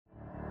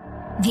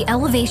The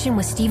Elevation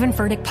with Stephen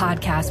Furtick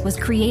podcast was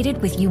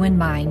created with you in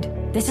mind.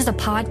 This is a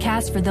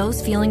podcast for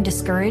those feeling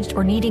discouraged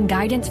or needing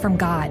guidance from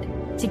God.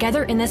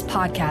 Together in this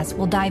podcast,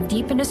 we'll dive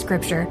deep into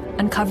scripture,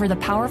 uncover the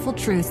powerful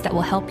truths that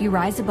will help you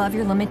rise above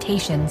your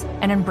limitations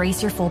and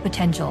embrace your full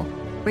potential.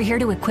 We're here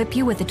to equip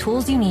you with the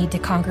tools you need to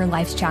conquer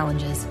life's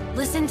challenges.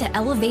 Listen to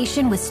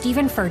Elevation with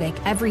Stephen Furtick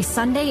every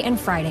Sunday and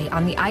Friday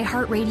on the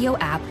iHeartRadio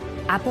app,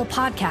 Apple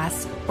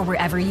Podcasts, or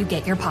wherever you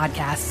get your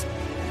podcasts.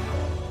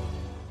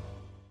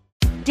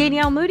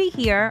 Danielle Moody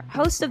here,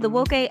 host of the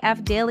Woke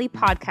AF Daily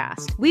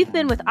podcast. We've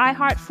been with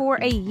iHeart for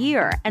a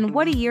year, and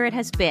what a year it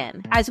has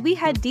been. As we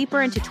head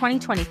deeper into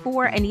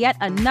 2024 and yet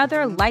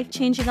another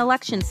life-changing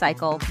election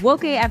cycle,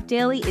 Woke AF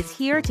Daily is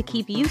here to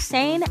keep you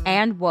sane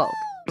and woke.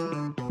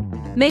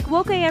 Make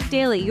Woke AF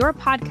Daily your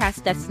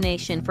podcast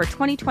destination for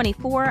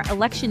 2024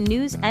 election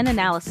news and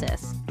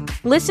analysis.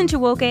 Listen to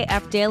Woke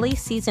AF Daily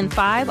Season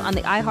 5 on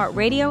the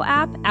iHeartRadio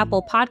app,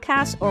 Apple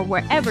Podcasts, or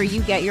wherever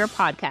you get your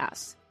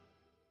podcasts.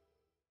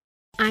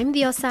 I'm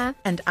Diosa.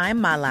 And I'm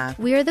Mala.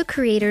 We are the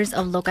creators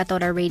of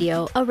Locatora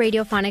Radio, a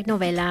radiophonic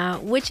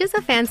novela, which is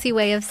a fancy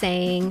way of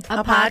saying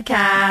a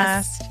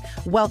podcast.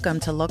 Welcome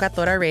to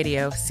Locatora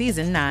Radio,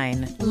 Season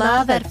 9.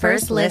 Love at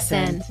first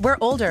listen. We're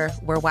older,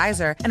 we're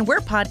wiser, and we're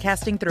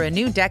podcasting through a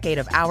new decade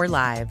of our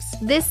lives.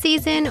 This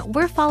season,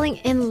 we're falling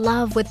in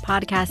love with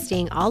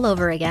podcasting all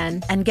over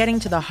again. And getting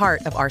to the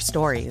heart of our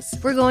stories.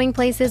 We're going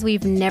places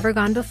we've never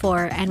gone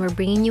before, and we're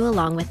bringing you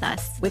along with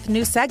us. With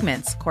new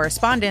segments,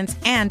 correspondence,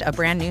 and a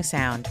brand new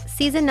sound.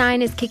 Season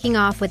 9 is kicking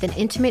off with an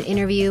intimate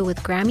interview with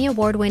Grammy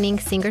Award-winning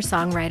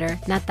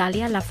singer-songwriter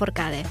Natalia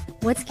Lafourcade.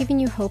 What's giving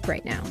you hope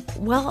right now?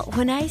 Well,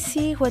 when I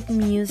see what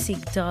music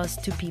does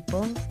to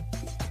people,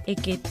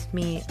 it gives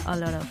me a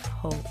lot of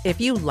hope.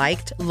 If you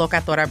liked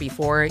Locatora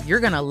before, you're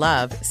going to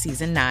love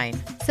Season 9.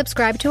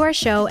 Subscribe to our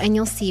show and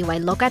you'll see why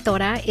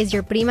Locatora is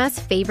your prima's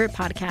favorite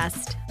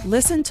podcast.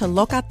 Listen to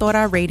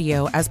Locatora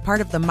Radio as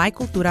part of the My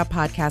Cultura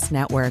Podcast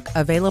Network,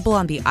 available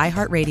on the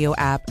iHeartRadio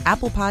app,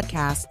 Apple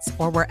Podcasts,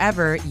 or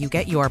wherever you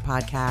get your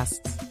podcasts.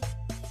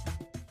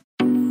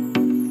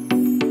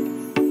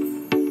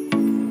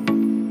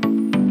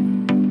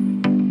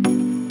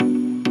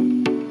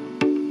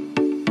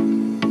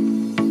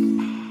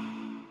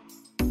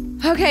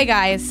 Okay,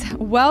 guys,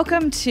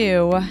 welcome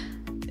to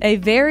a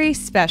very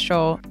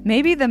special,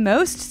 maybe the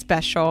most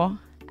special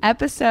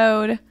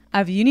episode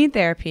of You Need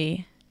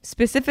Therapy,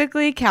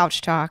 specifically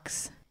Couch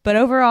Talks, but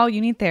overall You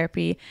Need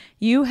Therapy.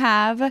 You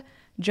have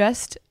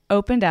just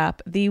opened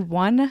up the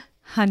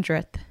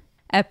 100th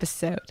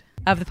episode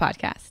of the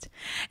podcast.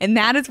 And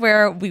that is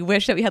where we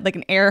wish that we had like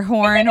an air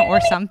horn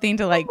or something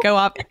to like go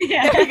up.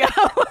 There we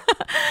go.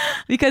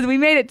 Because we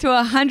made it to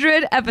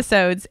 100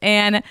 episodes.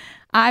 And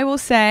I will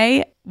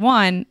say,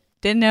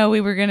 didn't know we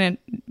were going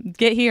to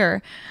get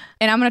here.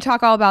 And I'm going to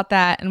talk all about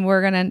that. And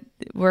we're going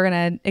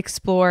to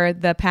explore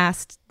the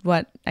past,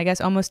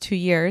 almost 2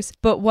 years.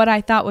 But what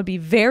I thought would be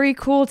very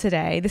cool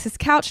today, this is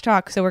Couch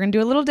Talk, so we're going to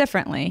do a little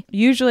differently.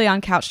 Usually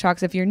on Couch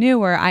Talks, if you're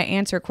newer, I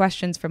answer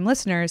questions from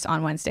listeners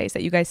on Wednesdays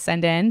that you guys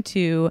send in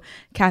to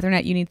Catherine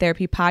at You Need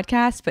Therapy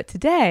podcast. But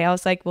today I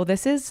was like, well,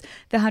 this is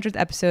the 100th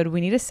episode.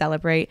 We need to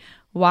celebrate.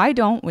 Why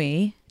don't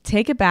we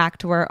take it back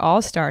to where it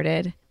all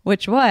started,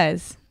 which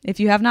was... If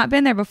you have not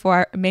been there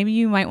before, maybe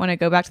you might want to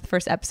go back to the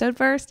first episode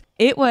first.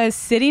 It was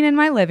sitting in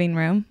my living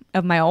room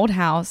of my old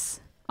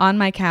house on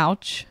my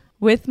couch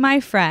with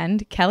my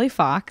friend, Kelly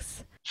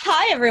Fox.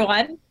 Hi,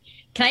 everyone.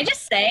 Can I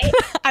just say?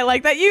 I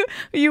like that you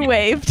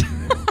waved.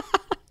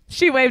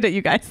 She waved at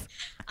you guys.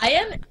 I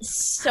am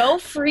so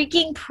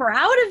freaking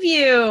proud of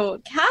you,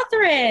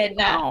 Catherine.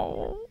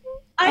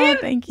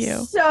 Thank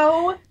you.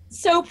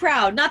 So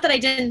proud. Not that I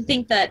didn't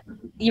think that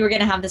you were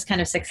going to have this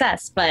kind of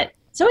success, but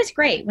it's always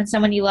great when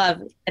someone you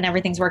love and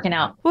everything's working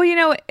out. Well,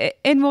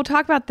 and we'll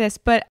talk about this,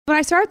 but when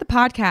I started the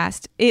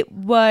podcast, it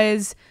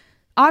was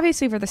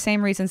obviously for the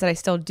same reasons that I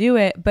still do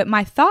it, but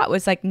my thought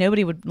was like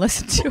nobody would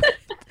listen to it.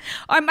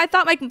 Or I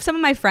thought like some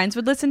of my friends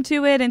would listen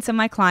to it and some of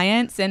my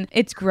clients, and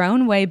it's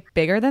grown way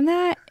bigger than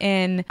that.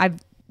 And I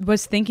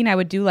was thinking I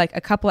would do like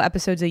a couple of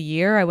episodes a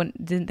year.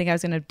 Didn't think I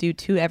was going to do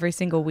 2 every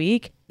single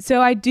week.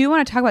 So I do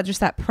want to talk about just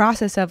that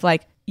process of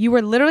like, you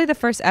were literally the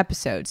first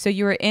episode. So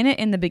you were in it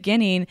in the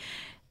beginning.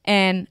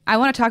 And I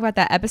want to talk about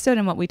that episode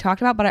and what we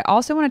talked about, but I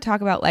also want to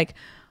talk about like,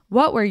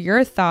 what were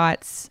your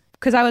thoughts?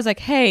 Because I was like,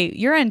 hey,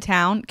 you're in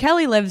town.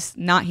 Kelly lives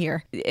not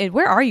here.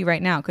 Where are you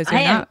right now? Because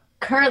I am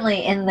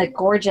currently in the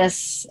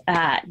gorgeous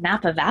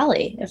Napa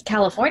Valley of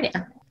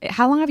California.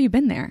 How long have you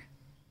been there?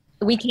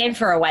 We came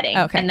for a wedding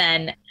and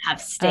then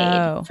have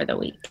stayed for the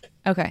week.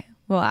 Okay.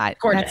 Well,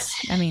 gorgeous.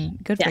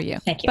 Good for you.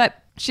 Thank you. But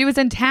she was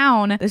in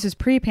town. This was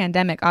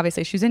pre-pandemic,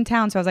 obviously. She was in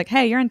town. So I was like,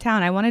 hey, you're in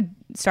town. I want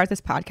to start this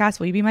podcast.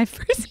 Will you be my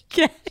first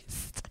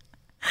guest?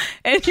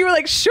 And you were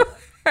like, sure.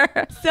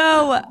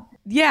 So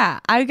yeah,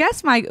 I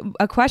guess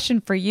a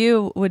question for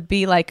you would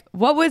be like,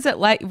 what was it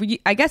like?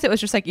 I guess it was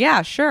just like,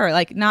 yeah, sure.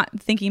 Like not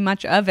thinking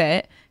much of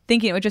it,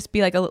 thinking it would just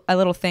be like a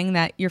little thing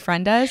that your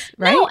friend does,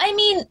 right? No, I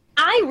mean,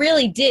 I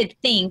really did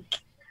think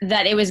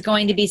that it was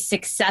going to be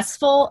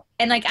successful.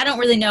 And like, I don't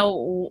really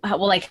know how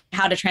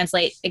to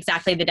translate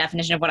exactly the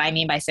definition of what I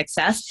mean by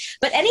success,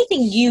 but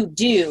anything you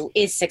do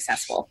is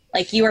successful.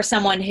 Like, you are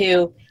someone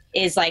who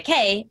is like,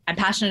 hey, I'm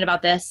passionate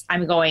about this.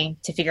 I'm going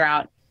to figure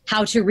out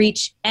how to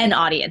reach an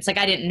audience. Like,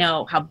 I didn't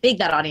know how big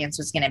that audience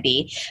was going to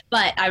be,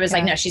 but I was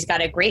like, no, she's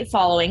got a great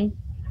following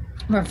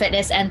for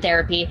fitness and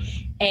therapy.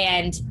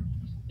 And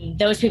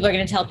those people are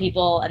going to tell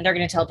people, and they're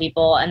going to tell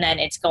people, and then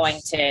it's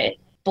going to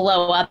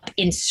blow up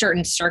in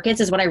certain circuits,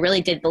 is what I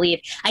really did believe.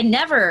 I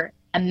never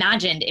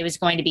imagined it was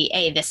going to be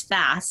this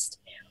fast,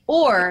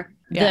 or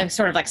the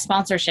sort of like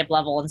sponsorship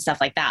level and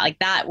stuff like that. Like,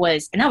 that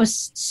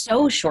was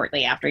so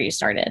shortly after you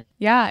started.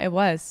 Yeah, it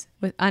was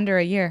with under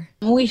a year.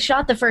 When we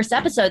shot the first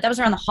episode, that was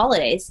around the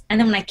holidays. And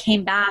then when I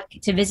came back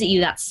to visit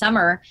you that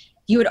summer,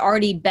 you had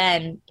already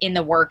been in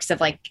the works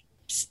of like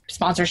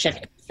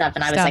sponsorship stuff.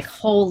 And I was like,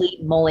 holy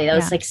moly, that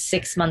was like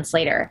 6 months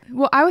later.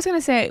 Well, I was going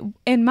to say,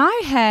 in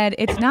my head,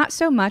 it's not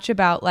so much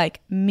about like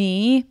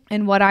me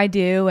and what I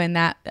do, and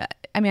that,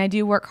 I mean, I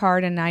do work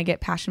hard and I get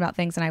passionate about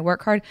things and I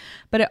work hard,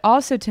 but it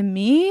also, to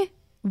me,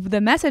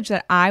 the message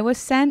that I was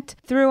sent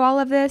through all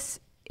of this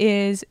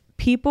is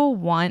people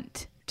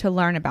want to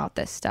learn about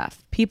this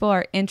stuff. People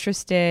are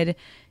interested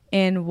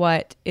in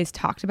what is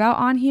talked about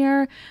on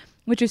here,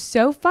 which is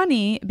so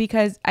funny,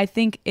 because I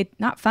think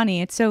not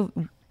funny. It's so,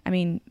 I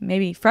mean,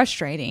 maybe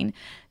frustrating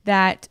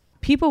that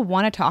people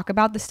want to talk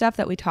about the stuff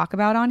that we talk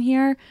about on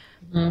here,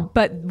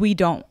 but we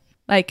don't.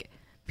 Like,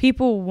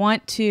 people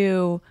want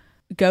to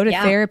go to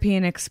therapy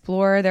and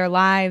explore their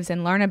lives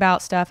and learn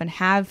about stuff and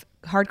have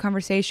hard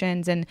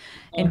conversations and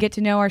get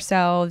to know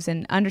ourselves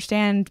and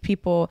understand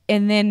people.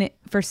 And then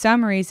for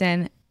some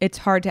reason, it's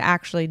hard to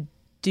actually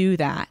do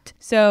that.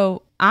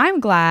 So I'm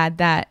glad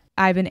that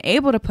I've been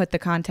able to put the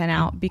content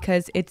out,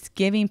 because it's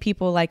giving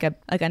people like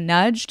a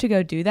nudge to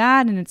go do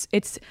that. And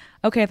it's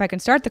okay, if I can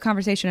start the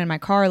conversation in my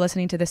car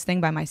listening to this thing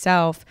by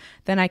myself,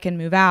 then I can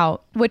move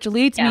out, which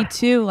leads me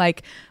to,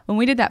 like, when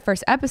we did that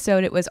first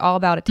episode, it was all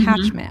about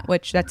attachment,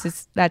 which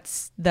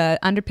that's the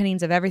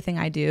underpinnings of everything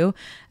I do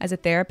as a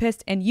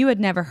therapist. And you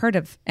had never heard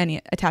of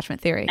any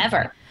attachment theory.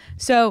 Never.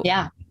 So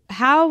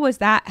how was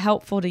that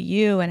helpful to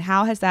you, and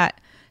how has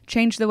that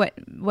changed the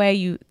way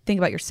you think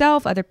about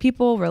yourself, other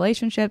people,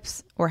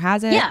 relationships, or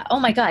has it? Yeah. Oh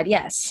my God.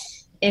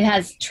 Yes. It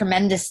has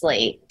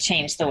tremendously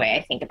changed the way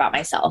I think about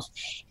myself.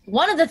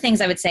 One of the things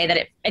I would say that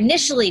it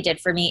initially did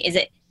for me is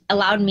it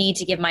allowed me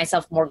to give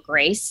myself more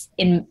grace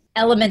in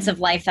elements of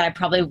life that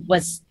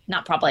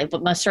I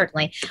but most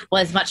certainly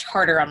was much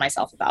harder on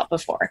myself about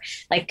before.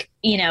 Like,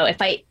 you know,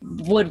 if I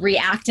would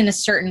react in a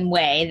certain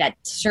way that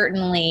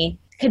certainly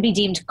could be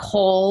deemed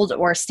cold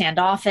or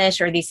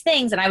standoffish or these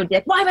things, and I would be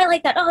like, why am I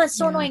like that? Oh, that's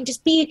so annoying.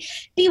 Just be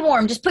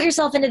warm. Just put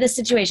yourself into this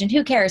situation.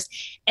 Who cares?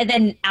 And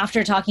then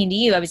after talking to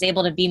you, I was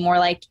able to be more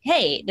like,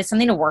 hey, there's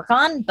something to work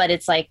on, but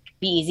it's like,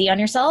 be easy on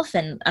yourself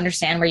and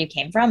understand where you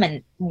came from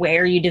and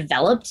where you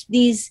developed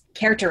these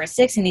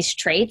characteristics and these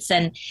traits.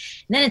 And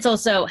then it's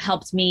also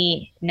helped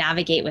me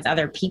navigate with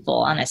other people,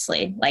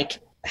 honestly, like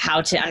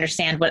how to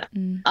understand what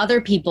other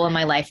people in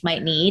my life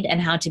might need, and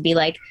how to be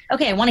like,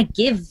 okay, I want to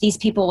give these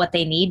people what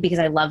they need because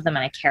I love them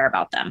and I care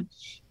about them.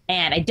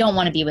 And I don't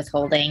want to be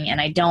withholding, and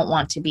I don't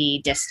want to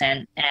be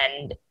distant,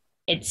 and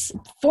it's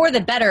for the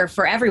better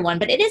for everyone,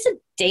 but it is a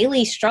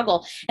daily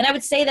struggle. And I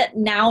would say that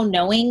now,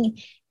 knowing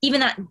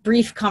even that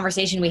brief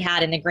conversation we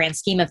had, in the grand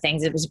scheme of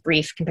things, it was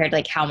brief compared to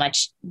like how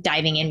much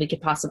diving in we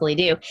could possibly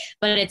do.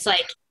 But it's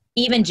like,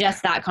 even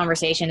just that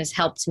conversation has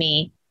helped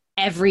me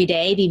every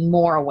day be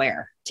more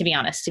aware, to be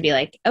honest, to be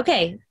like,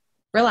 okay,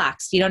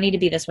 relax. You don't need to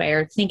be this way,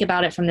 or think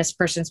about it from this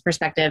person's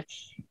perspective,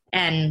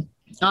 and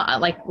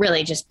like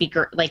really just be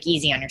like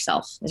easy on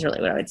yourself is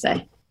really what I would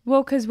say.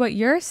 Well, because what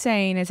you're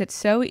saying is it's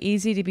so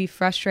easy to be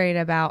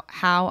frustrated about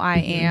how I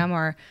am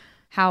or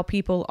how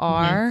people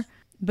are,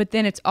 but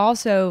then it's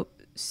also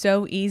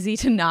so easy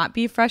to not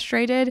be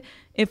frustrated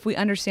if we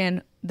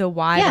understand the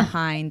why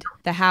behind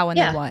the how and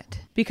the what.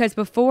 Because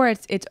before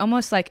it's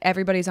almost like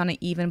everybody's on an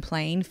even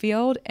playing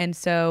field, and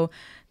so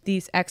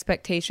these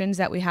expectations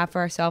that we have for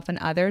ourselves and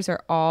others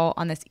are all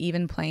on this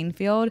even playing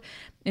field.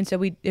 And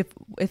so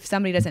if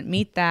somebody doesn't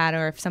meet that,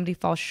 or if somebody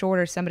falls short,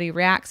 or somebody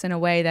reacts in a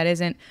way that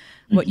isn't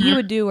what you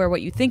would do or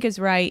what you think is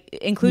right,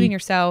 including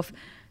yourself,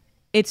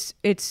 it's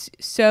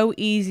so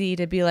easy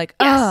to be like,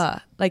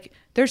 like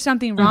there's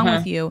something wrong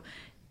with you.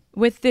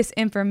 With this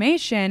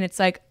information, it's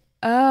like,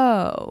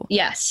 oh,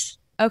 yes,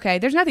 okay,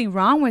 there's nothing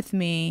wrong with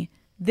me.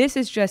 This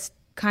is just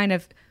kind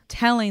of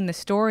telling the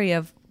story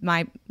of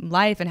my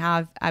life and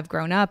how I've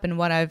grown up and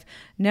what I've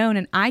known,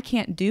 and I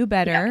can't do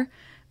better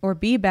or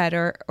be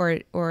better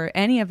or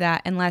any of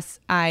that unless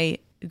I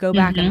go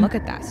back and look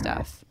at that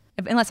stuff.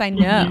 Unless I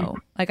know,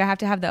 like I have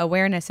to have the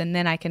awareness, and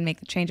then I can make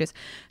the changes.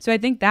 So I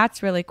think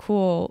that's really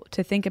cool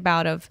to think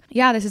about of,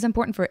 this is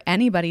important for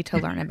anybody to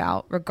learn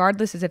about,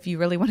 regardless as if you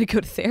really want to go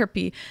to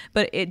therapy,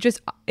 but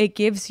it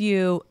gives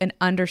you an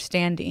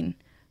understanding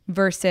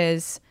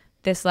versus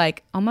this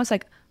like almost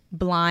like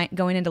blind,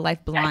 going into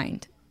life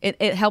blind.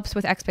 It helps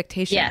with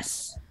expectations.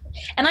 Yes.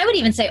 And I would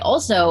even say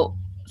also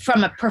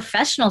from a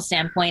professional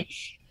standpoint,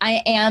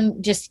 I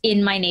am just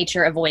in my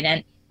nature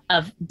avoidant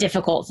of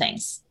difficult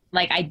things.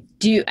 Like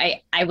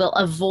I will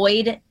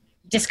avoid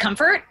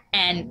discomfort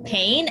and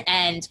pain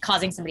and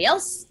causing somebody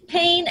else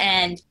pain,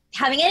 and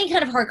having any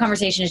kind of hard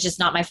conversation is just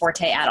not my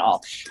forte at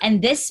all.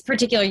 And this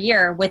particular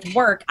year with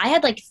work, I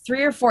had like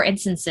 3 or 4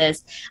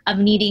 instances of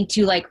needing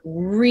to like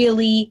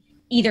really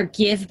either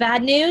give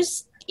bad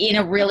news in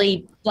a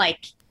really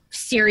like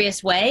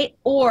serious way,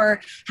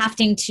 or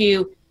having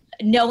to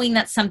knowing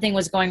that something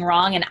was going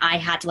wrong and I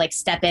had to like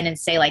step in and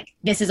say like,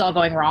 this is all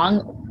going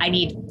wrong. I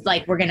need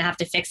like, we're going to have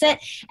to fix it.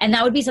 And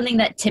that would be something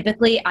that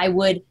typically I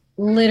would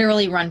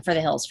literally run for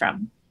the hills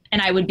from.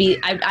 And I would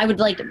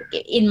like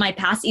in my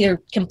past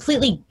either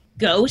completely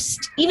ghost,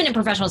 even in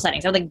professional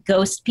settings, I would like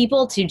ghost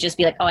people to just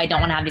be like, oh, I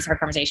don't want to have these hard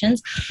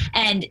conversations.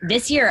 And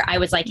this year I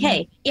was like,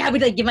 hey, yeah, I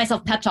would like give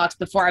myself pep talks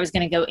before I was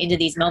going to go into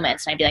these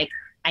moments. And I'd be like,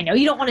 I know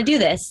you don't want to do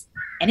this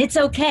and it's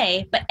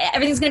okay, but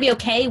everything's going to be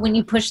okay when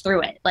you push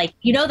through it. Like,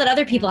 you know that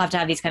other people have to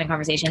have these kind of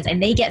conversations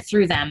and they get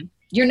through them.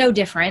 You're no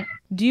different.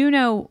 Do you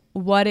know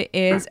what it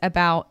is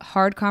about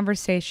hard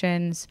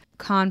conversations,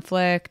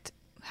 conflict,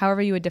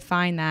 however you would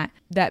define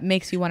that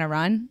makes you want to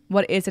run?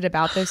 What is it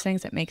about those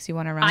things that makes you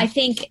want to run? I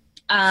think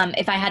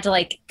if I had to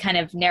like kind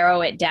of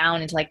narrow it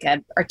down into like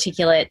an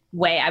articulate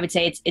way, I would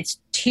say it's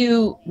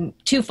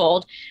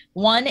twofold.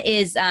 One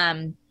is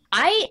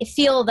I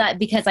feel that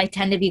because I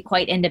tend to be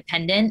quite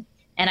independent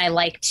and I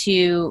like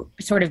to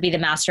sort of be the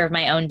master of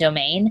my own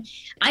domain,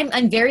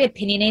 I'm very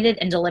opinionated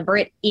and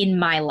deliberate in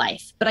my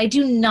life, but I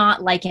do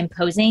not like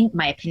imposing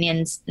my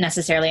opinions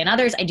necessarily on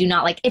others. I do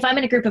not like, if I'm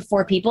in a group of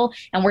 4 people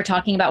and we're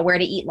talking about where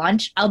to eat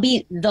lunch, I'll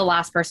be the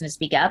last person to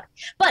speak up.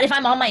 But if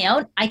I'm on my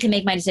own, I can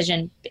make my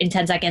decision in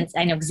 10 seconds.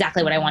 I know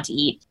exactly what I want to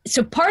eat.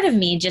 So part of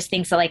me just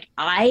thinks that like,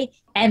 I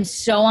am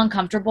so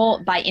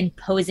uncomfortable by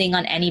imposing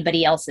on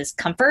anybody else's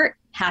comfort,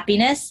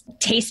 happiness,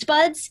 taste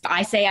buds.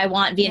 I say I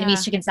want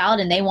Vietnamese chicken salad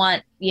and they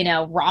want,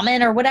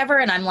 ramen or whatever.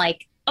 And I'm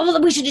like, oh,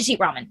 well, we should just eat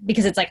ramen,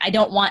 because it's like, I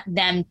don't want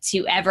them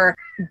to ever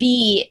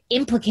be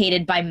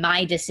implicated by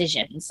my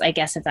decisions, I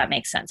guess, if that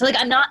makes sense. So like,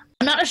 I'm not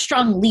a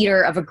strong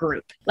leader of a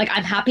group. Like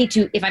I'm happy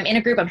to, if I'm in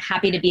a group, I'm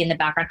happy to be in the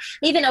background.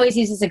 I even always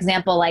use this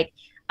example, like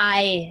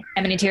I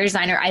am an interior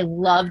designer. I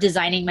love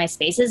designing my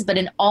spaces, but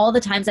in all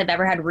the times I've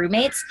ever had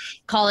roommates,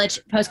 college,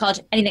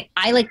 post-college, anything,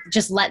 I like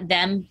just let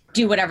them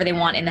do whatever they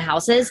want in the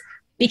houses,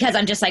 because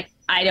I'm just like,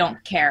 I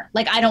don't care.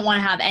 Like, I don't want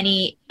to have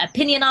any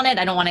opinion on it.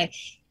 I don't want to.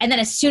 And then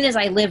as soon as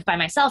I live by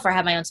myself or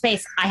have my own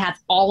space, I have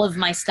all of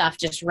my stuff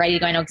just ready to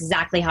go. I know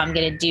exactly how I'm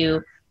going to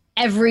do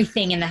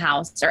everything in the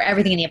house or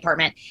everything in the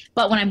apartment.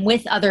 But when I'm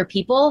with other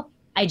people,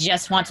 I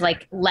just want to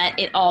like let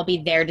it all be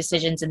their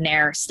decisions and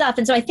their stuff.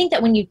 And so I think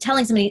that when you're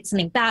telling somebody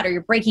something bad, or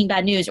you're breaking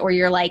bad news, or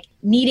you're like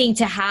needing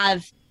to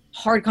have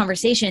hard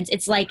conversations,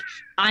 it's like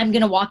I'm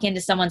going to walk into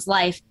someone's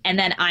life and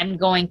then I'm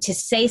going to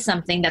say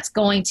something that's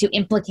going to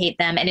implicate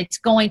them, and it's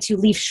going to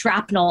leave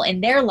shrapnel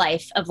in their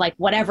life of like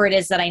whatever it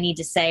is that I need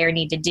to say or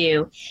need to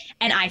do.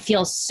 And I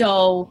feel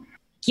so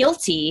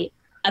guilty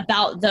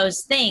about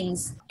those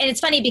things. And it's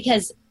funny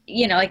because,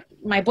 like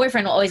my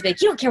boyfriend will always be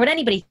like, you don't care what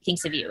anybody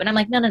thinks of you. And I'm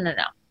like, no.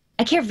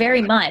 I care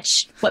very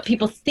much what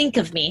people think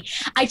of me.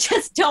 I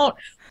just don't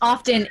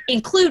often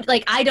include,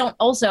 like, I don't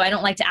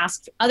like to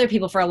ask other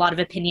people for a lot of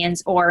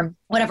opinions or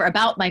whatever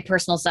about my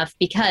personal stuff,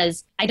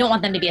 because I don't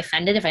want them to be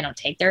offended if I don't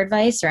take their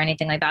advice or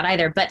anything like that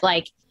either. But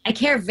like, I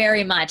care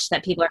very much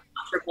that people are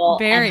comfortable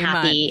and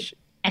happy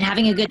and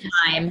having a good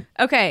time.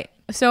 Okay.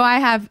 So I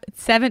have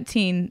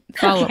 17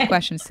 follow-up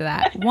questions to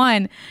that.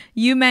 One,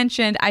 you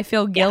mentioned I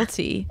feel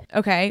guilty. Yeah.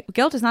 Okay.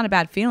 Guilt is not a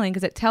bad feeling,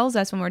 because it tells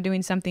us when we're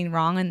doing something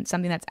wrong and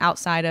something that's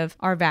outside of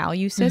our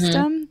value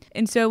system. Mm-hmm.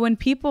 And so when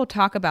people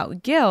talk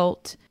about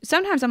guilt,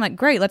 sometimes I'm like,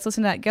 great, let's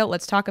listen to that guilt.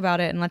 Let's talk about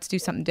it and let's do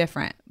something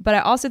different. But I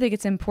also think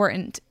it's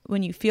important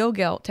when you feel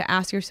guilt to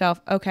ask yourself,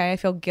 okay, I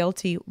feel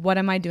guilty. What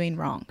am I doing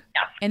wrong?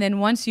 Yeah. And then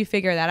once you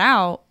figure that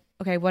out,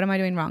 okay, what am I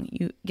doing wrong?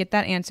 You get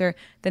that answer.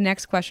 The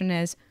next question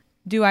is,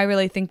 do I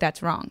really think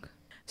that's wrong?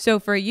 So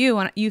for you,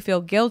 when you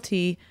feel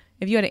guilty,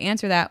 if you had to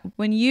answer that,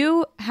 when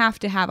you have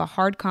to have a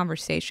hard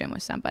conversation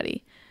with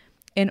somebody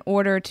in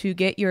order to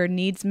get your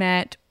needs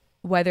met,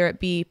 whether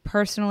it be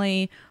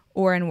personally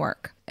or in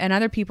work, and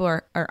other people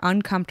are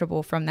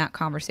uncomfortable from that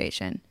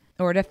conversation,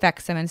 or it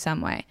affects them in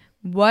some way,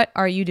 what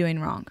are you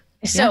doing wrong?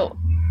 So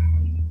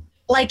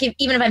like,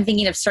 even if I'm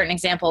thinking of certain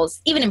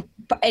examples, even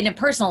in a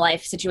personal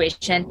life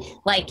situation,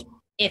 like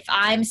if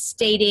I'm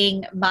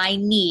stating my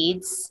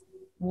needs,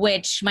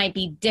 which might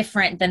be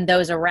different than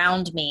those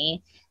around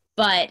me,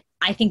 but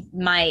I think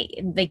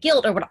the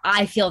guilt, or what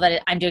I feel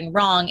that I'm doing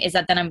wrong, is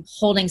that then I'm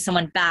holding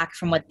someone back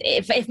from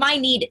if my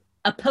need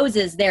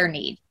opposes their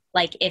need.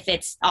 Like if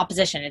it's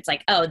opposition, it's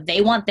like, oh,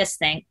 they want this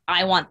thing,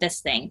 I want this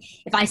thing.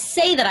 If I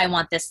say that I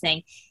want this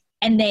thing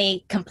and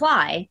they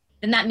comply,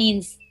 then that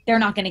means they're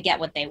not going to get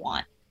what they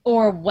want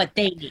or what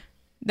they need.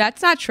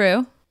 That's not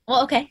true.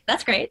 Well, okay,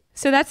 that's great.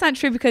 So that's not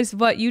true, because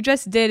what you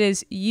just did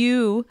is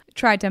you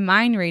tried to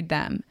mind read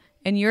them.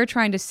 And you're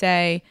trying to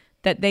say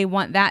that they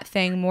want that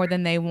thing more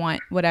than they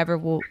want whatever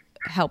will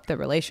help the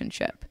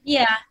relationship.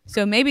 Yeah.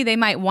 So maybe they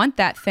might want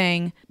that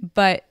thing,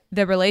 but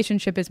the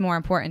relationship is more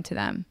important to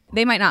them.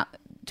 They might not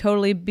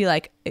totally be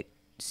like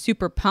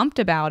super pumped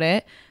about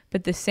it,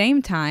 but at the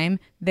same time,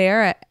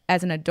 they're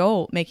as an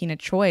adult making a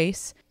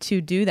choice to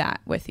do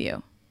that with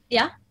you.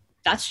 Yeah,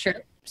 that's true.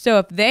 So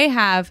if they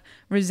have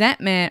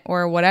resentment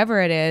or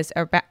whatever it is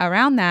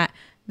around that,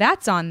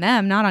 that's on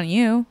them, not on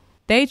you.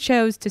 They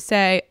chose to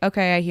say,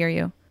 okay, I hear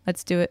you.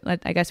 Let's do it.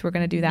 I guess we're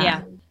going to do that.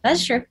 Yeah,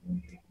 that's true.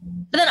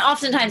 But then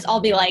oftentimes I'll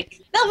be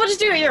like, no, we'll just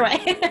do it your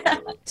way.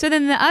 So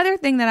then the other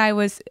thing that I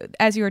was,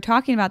 as you were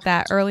talking about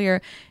that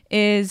earlier,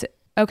 is,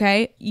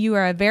 okay, you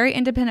are a very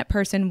independent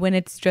person when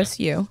it's just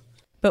you.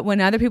 But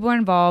when other people are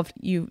involved,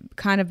 you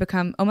kind of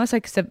become almost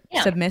like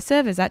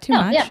submissive. Is that too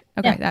much? Yeah,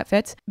 okay, that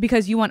fits.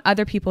 Because you want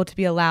other people to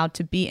be allowed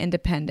to be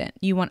independent.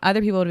 You want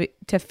other people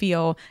to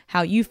feel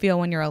how you feel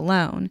when you're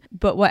alone.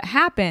 But what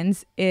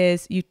happens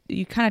is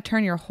you kind of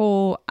turn your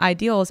whole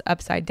ideals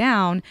upside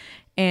down,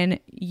 and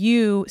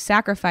you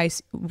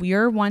sacrifice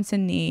your wants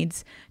and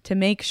needs to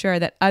make sure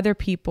that other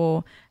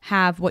people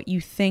have what you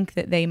think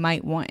that they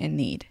might want and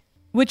need,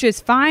 which is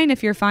fine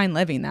if you're fine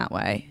living that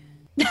way.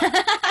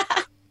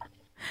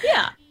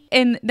 Yeah.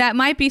 And that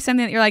might be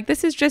something that you're like,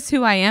 this is just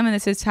who I am, and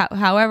this is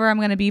however I'm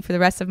going to be for the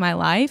rest of my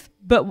life.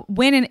 But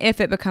when and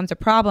if it becomes a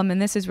problem,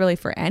 and this is really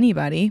for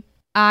anybody,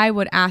 I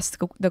would ask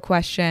the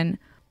question,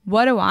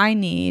 what do I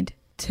need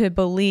to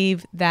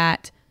believe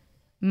that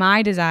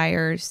my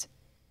desires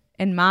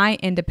and my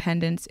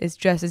independence is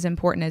just as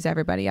important as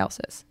everybody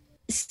else's?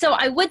 So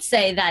I would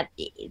say that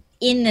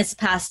in this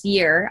past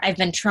year, I've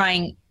been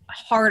trying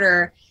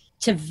harder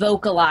to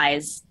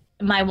vocalize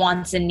my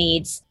wants and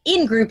needs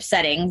in group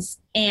settings,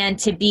 and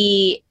to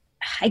be,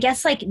 I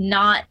guess, like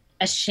not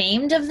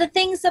ashamed of the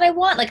things that I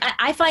want. Like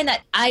I find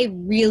that I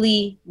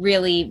really,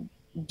 really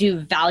do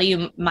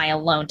value my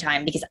alone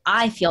time, because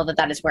I feel that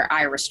that is where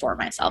I restore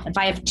myself. If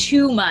I have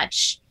too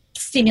much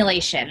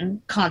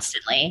stimulation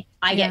constantly,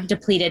 I get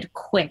depleted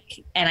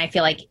quick, and I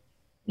feel like,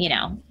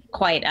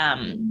 quite, I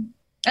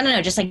don't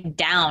know, just like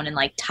down and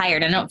like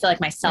tired. I don't feel like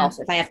myself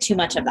if I have too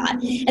much of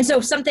that. And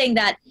so something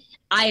that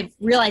I've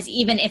realized,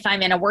 even if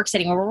I'm in a work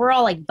setting where we're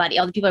all like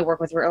all the people I work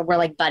with, we're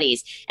like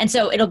buddies. And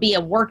so it'll be a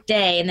work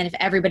day. And then if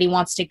everybody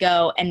wants to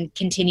go and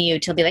continue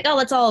to be like, oh,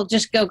 let's all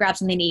just go grab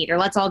something to eat, or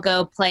let's all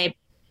go play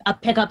a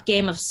pickup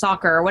game of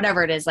soccer or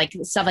whatever it is, like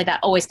stuff like that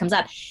always comes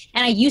up.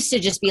 And I used to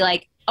just be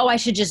like, oh, I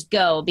should just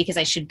go because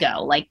I should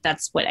go. Like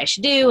that's what I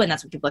should do. And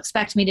that's what people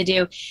expect me to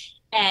do.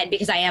 And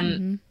because I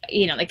am,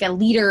 like a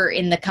leader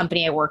in the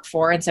company I work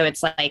for. And so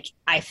it's like,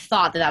 I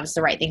thought that was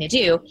the right thing to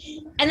do.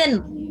 And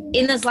then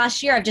in this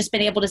last year, I've just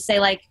been able to say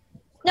like,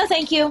 no,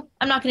 thank you.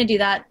 I'm not going to do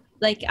that.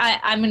 Like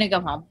I'm going to go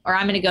home, or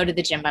I'm going to go to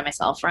the gym by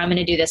myself, or I'm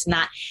going to do this and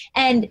that.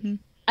 And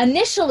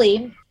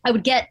initially I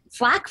would get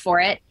flack for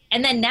it.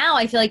 And then now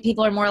I feel like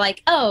people are more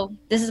like, oh,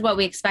 this is what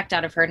we expect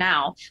out of her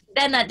now.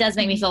 Then that does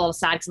make me feel a little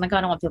sad, because I'm like, oh,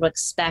 I don't want people to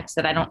expect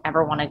that I don't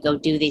ever want to go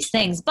do these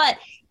things. But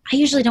I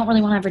usually don't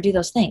really want to ever do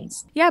those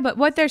things. Yeah, but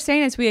what they're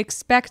saying is we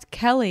expect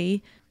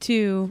Kelly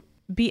to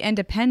be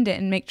independent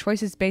and make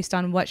choices based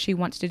on what she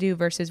wants to do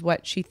versus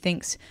what she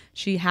thinks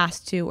she has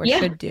to or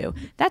should do.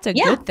 That's a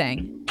good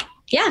thing.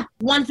 Yeah.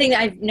 One thing that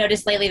I've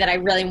noticed lately that I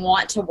really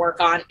want to work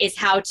on is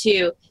how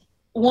to,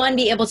 one,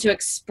 be able to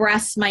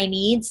express my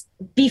needs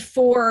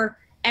before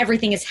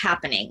everything is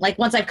happening. Like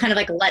once I've kind of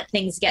like let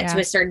things get to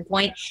a certain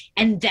point,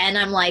 and then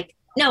I'm like,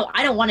 no,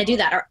 I don't want to do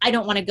that, or I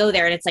don't want to go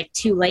there, and it's like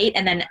too late,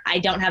 and then I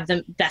don't have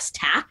the best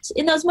tact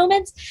in those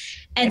moments.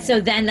 And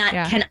so then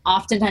that can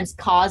oftentimes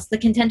cause the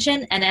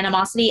contention and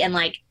animosity and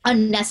like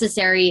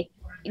unnecessary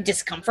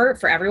discomfort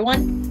for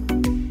everyone.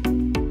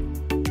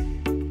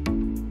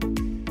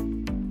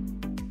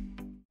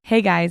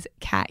 Hey guys,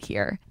 Kat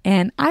here,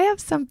 and I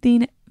have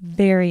something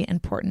very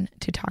important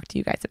to talk to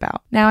you guys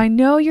about. Now, I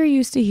know you're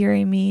used to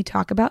hearing me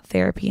talk about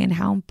therapy and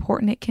how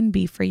important it can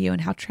be for you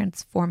and how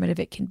transformative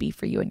it can be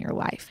for you in your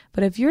life.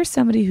 But if you're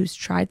somebody who's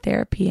tried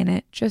therapy and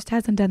it just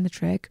hasn't done the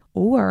trick,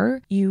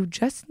 or you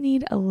just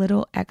need a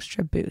little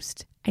extra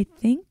boost, I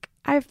think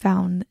I've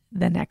found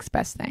the next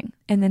best thing.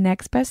 And the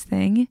next best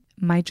thing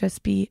might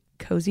just be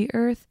Cozy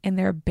Earth and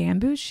their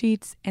bamboo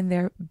sheets and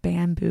their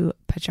bamboo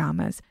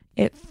pajamas.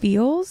 It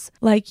feels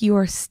like you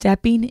are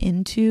stepping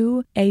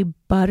into a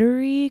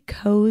buttery,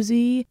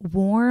 cozy,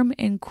 warm,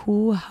 and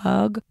cool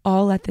hug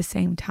all at the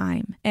same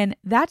time. And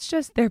that's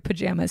just their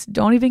pajamas.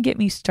 Don't even get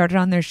me started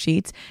on their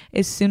sheets.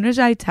 As soon as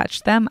I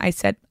touched them, I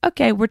said,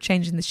 okay, we're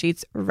changing the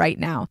sheets right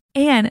now.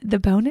 And the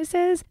bonus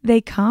is they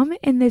come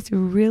in this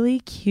really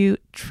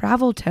cute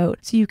travel tote,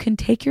 so you can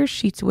take your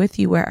sheets with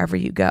you wherever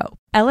you go.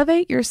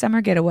 Elevate your summer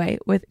getaway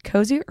with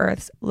Cozy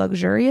Earth's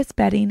luxurious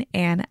bedding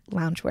and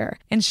loungewear,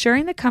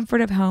 ensuring the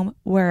comfort of home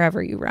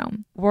wherever you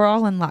roam. We're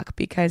all in luck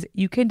because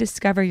you can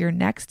discover your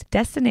next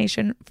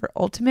destination for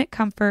ultimate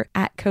comfort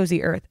at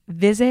Cozy Earth.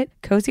 Visit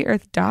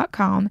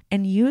CozyEarth.com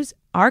and use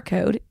our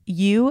code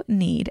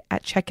YOUNEED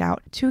at checkout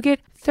to get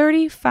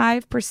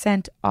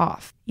 35%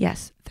 off.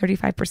 Yes,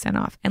 35%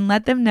 off. And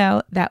let them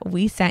know that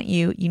we sent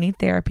you. You need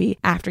therapy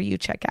after you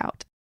check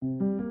out.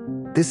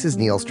 This is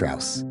Neil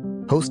Strauss,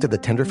 host of the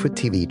Tenderfoot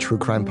TV True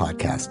Crime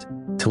Podcast,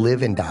 To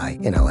Live and Die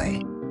in LA.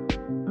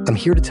 I'm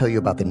here to tell you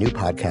about the new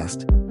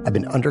podcast I've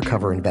been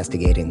undercover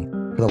investigating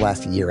for the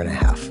last year and a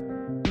half.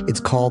 It's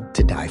called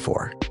To Die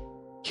For.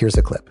 Here's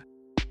a clip.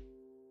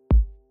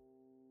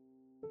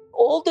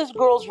 All these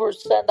girls were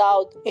sent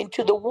out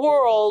into the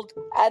world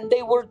and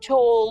they were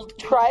told,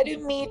 try to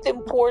meet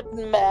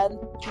important men,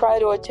 try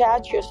to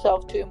attach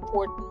yourself to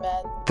important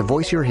men. The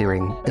voice you're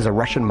hearing is a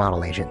Russian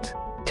model agent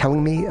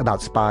telling me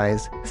about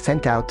spies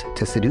sent out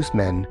to seduce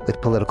men with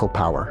political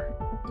power.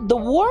 The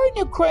war in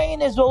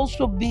Ukraine is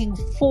also being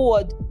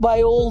fought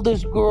by all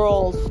these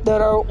girls that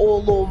are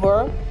all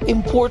over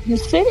important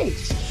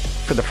cities.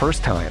 For the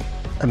first time,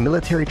 a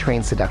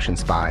military-trained seduction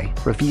spy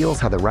reveals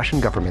how the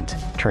Russian government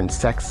turned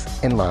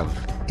sex and love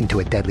into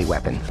a deadly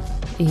weapon.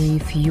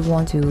 If you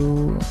want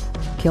to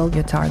kill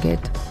your target,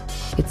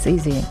 it's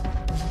easy.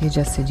 You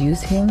just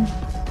seduce him,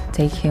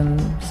 take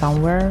him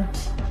somewhere,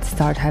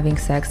 start having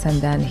sex,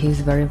 and then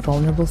he's very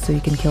vulnerable, so you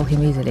can kill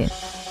him easily.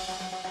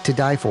 To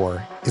Die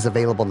For is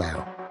available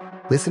now.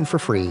 Listen for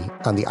free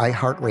on the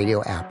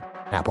iHeartRadio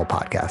app, Apple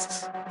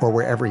Podcasts, or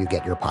wherever you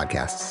get your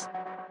podcasts.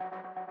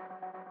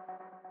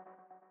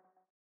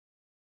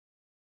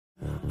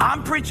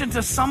 I'm preaching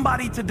to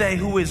somebody today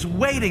who is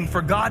waiting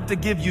for God to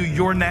give you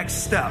your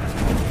next step.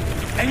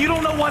 And you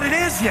don't know what it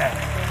is yet.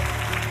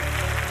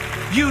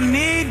 You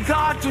need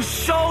God to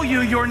show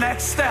you your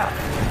next step.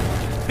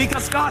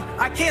 Because God,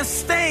 I can't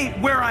stay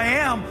where I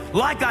am,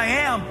 like I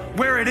am,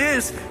 where it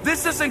is.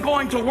 This isn't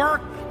going to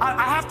work.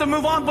 I have to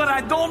move on, but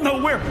I don't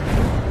know where.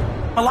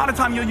 A lot of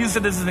time you'll use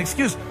it as an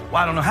excuse. Well,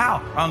 I don't know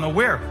how. I don't know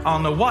where. I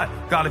don't know what.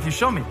 God, if you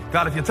show me.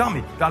 God, if you tell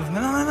me. God, if...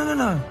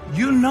 No.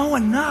 You know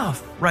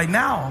enough right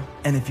now.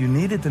 And if you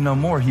needed to know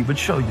more, he would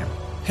show you.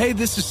 Hey,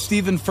 this is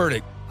Stephen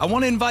Furtick. I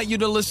want to invite you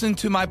to listen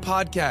to my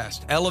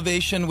podcast,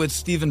 Elevation with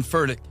Stephen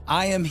Furtick.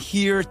 I am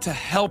here to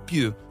help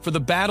you for the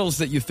battles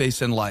that you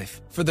face in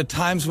life, for the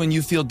times when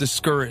you feel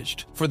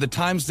discouraged, for the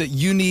times that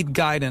you need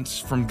guidance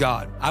from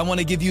God. I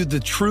want to give you the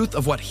truth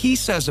of what he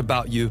says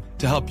about you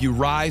to help you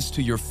rise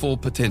to your full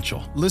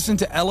potential. Listen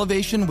to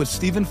Elevation with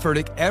Stephen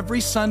Furtick every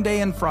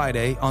Sunday and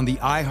Friday on the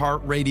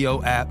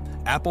iHeartRadio app,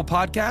 Apple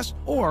Podcasts,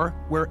 or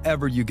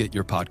wherever you get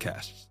your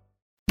podcasts.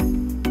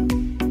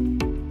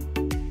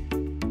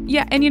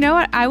 Yeah, and you know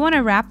what? I want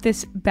to wrap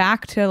this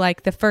back to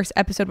like the first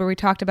episode where we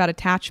talked about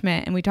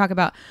attachment and we talk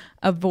about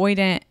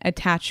avoidant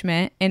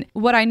attachment. And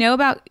what I know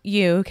about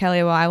you,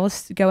 Kelly, well, I will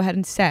go ahead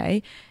and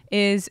say,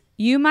 is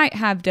you might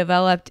have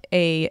developed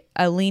a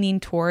leaning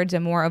towards a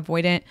more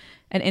avoidant,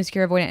 an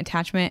insecure avoidant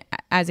attachment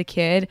as a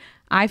kid.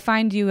 I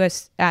find you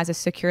as a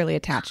securely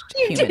attached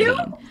human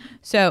being.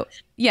 So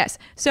yes.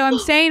 So I'm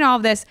saying all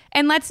of this,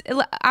 and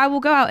I will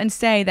go out and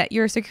say that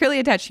you're a securely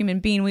attached human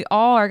being. We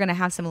all are going to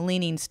have some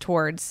leanings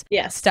towards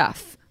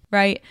stuff,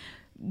 right?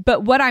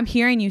 But what I'm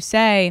hearing you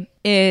say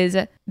is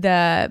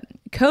the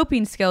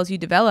coping skills you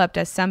developed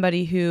as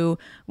somebody who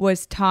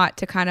was taught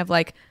to kind of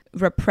like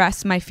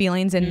repress my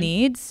feelings and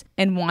needs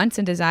and wants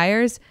and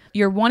desires.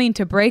 You're wanting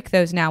to break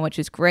those now, which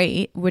is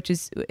great, which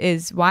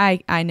is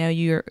why I know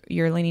you're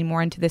leaning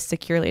more into this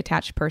securely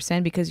attached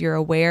person, because you're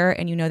aware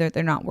and you know that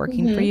they're not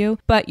working for you.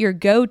 But your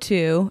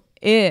go-to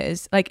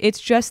is like,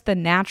 it's just the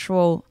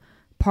natural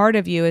part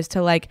of you is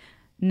to like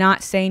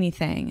not say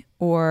anything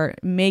or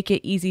make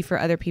it easy for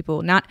other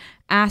people, not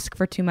ask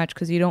for too much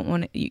because you don't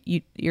want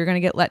to, you're going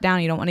to get let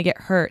down. You don't want to get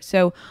hurt.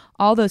 So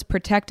all those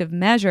protective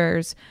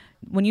measures,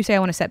 when you say I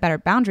want to set better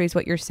boundaries,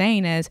 what you're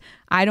saying is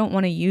I don't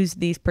want to use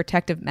these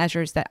protective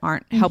measures that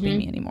aren't helping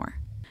me anymore.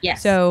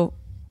 Yes. So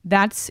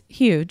that's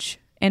huge.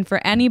 And for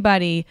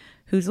anybody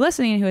who's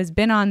listening, who has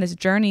been on this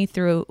journey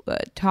through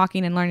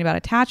talking and learning about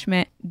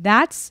attachment,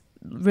 that's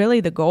really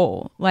the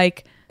goal.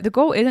 Like the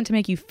goal isn't to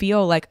make you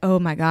feel like, oh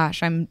my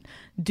gosh, I'm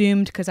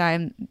doomed because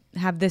I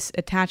have this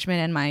attachment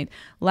and my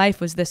life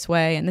was this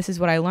way and this is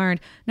what I learned.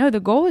 No, the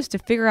goal is to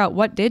figure out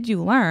what did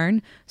you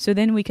learn so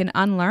then we can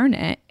unlearn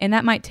it. And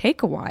that might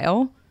take a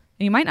while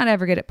and you might not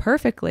ever get it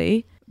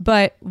perfectly,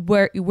 but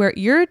where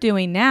you're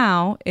doing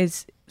now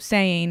is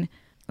saying,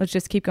 let's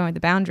just keep going with the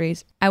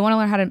boundaries. I want to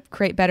learn how to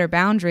create better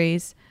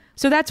boundaries.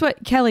 So that's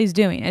what Kelly's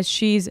doing, is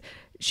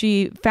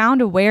she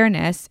found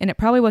awareness, and it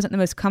probably wasn't the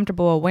most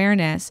comfortable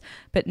awareness,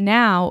 but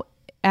now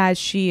as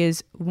she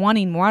is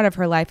wanting more out of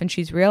her life and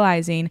she's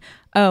realizing,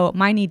 oh,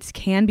 my needs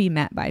can be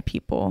met by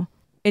people.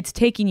 It's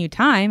taking you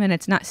time, and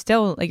it's not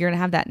still like you're going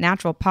to have that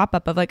natural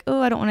pop-up of like,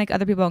 oh, I don't want to make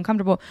other people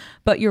uncomfortable,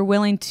 but you're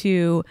willing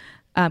to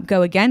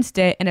go against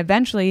it. And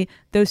eventually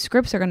those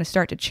scripts are going to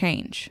start to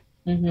change.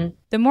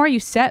 The more you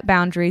set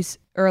boundaries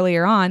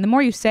earlier on, the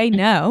more you say,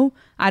 no,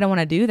 I don't want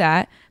to do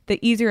that, the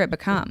easier it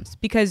becomes,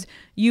 because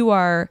you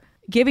are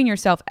giving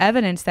yourself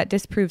evidence that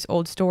disproves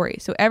old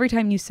stories. So every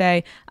time you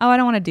say, oh, I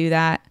don't want to do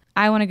that,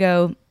 I want to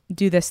go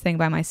do this thing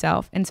by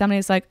myself, and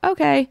somebody's like,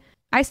 okay,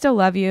 I still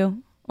love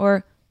you,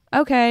 or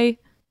okay,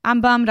 I'm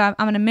bummed, I'm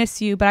going to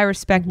miss you, but I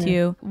respect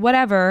you.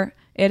 Whatever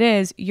it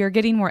is, you're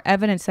getting more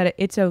evidence that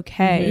it's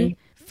okay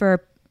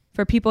for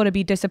people to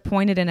be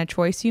disappointed in a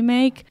choice you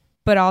make,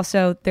 but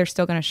also they're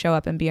still going to show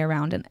up and be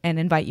around and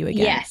invite you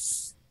again.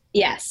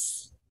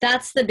 Yes.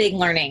 That's the big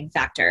learning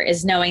factor,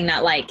 is knowing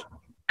that like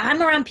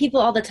I'm around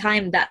people all the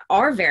time that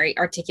are very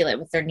articulate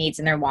with their needs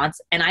and their wants.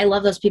 And I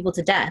love those people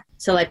to death.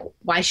 So like,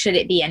 why should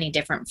it be any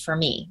different for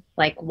me?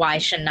 Like, why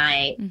shouldn't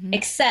I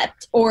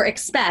accept or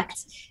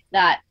expect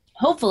that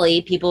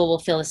hopefully people will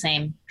feel the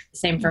same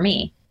for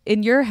me?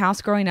 In your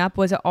house growing up,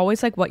 was it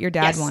always like what your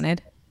dad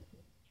wanted?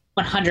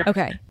 100%.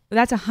 Okay.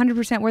 That's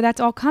 100% where that's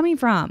all coming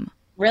from.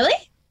 Really?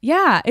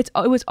 Yeah. It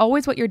was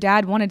always what your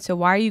dad wanted. So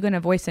why are you going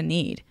to voice a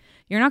need?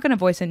 You're not going to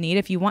voice a need.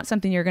 If you want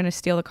something, you're going to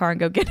steal the car and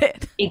go get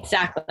it.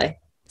 Exactly.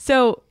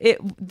 So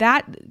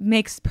that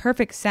makes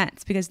perfect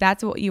sense because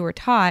that's what you were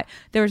taught.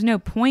 There was no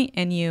point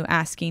in you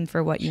asking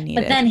for what you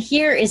needed. But then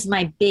here is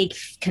my big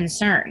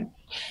concern,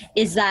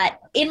 is that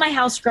in my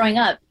house growing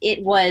up,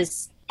 it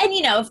was, and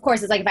you know, of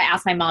course, it's like if I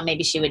asked my mom,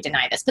 maybe she would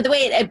deny this. But the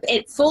way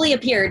it fully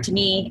appeared to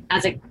me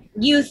as a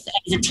youth,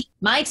 as a teen,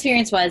 my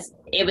experience was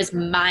it was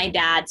my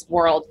dad's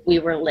world. We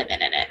were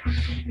living in it.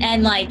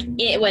 And like,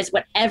 it was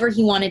whatever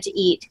he wanted to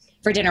eat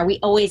for dinner. We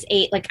always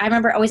ate, like, I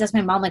remember always asking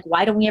my mom, like,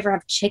 why don't we ever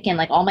have chicken?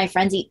 Like, all my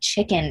friends eat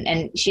chicken.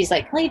 And she's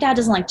like, well, your dad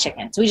doesn't like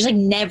chicken. So we just like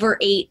never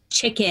ate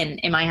chicken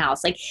in my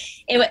house. Like,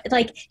 it was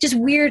like just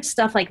weird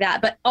stuff like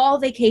that. But all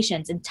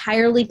vacations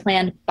entirely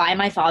planned by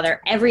my father,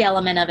 every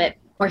element of it,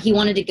 where he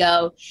wanted to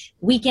go.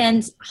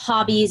 Weekends,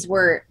 hobbies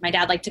were, my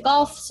dad liked to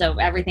golf. So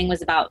everything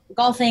was about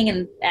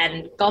golfing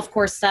and golf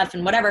course stuff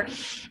and whatever.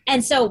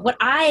 And so what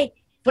I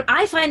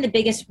find the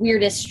biggest,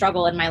 weirdest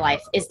struggle in my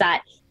life is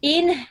that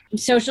in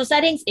social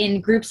settings,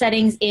 in group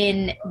settings,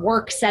 in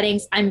work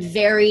settings, I'm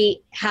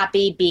very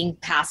happy being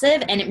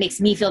passive and it makes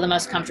me feel the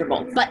most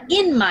comfortable. But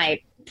in my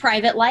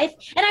private life,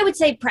 and I would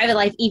say private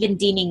life, even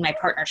deeming my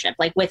partnership,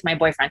 like with my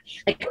boyfriend,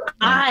 like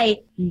I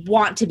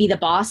want to be the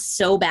boss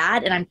so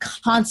bad. And I'm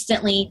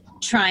constantly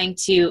trying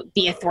to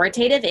be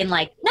authoritative in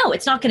like, no,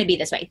 it's not going to be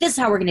this way. This is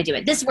how we're going to do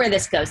it. This is where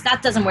this goes.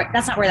 That doesn't work.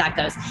 That's not where that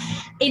goes.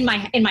 In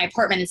my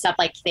apartment and stuff,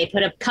 like they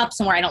put a cup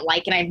somewhere I don't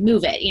like and I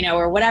move it, you know,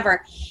 or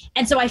whatever.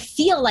 And so I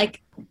feel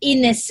like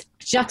in this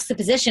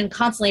juxtaposition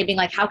constantly being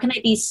like, how can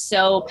I be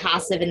so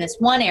passive in this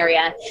one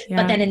area,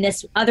 but then in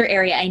this other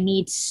area, I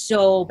need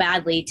so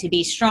badly to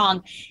be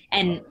strong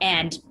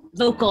and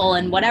vocal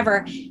and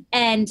whatever.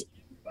 And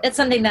it's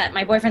something that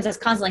my boyfriend says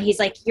constantly. He's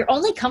like, you're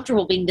only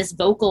comfortable being this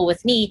vocal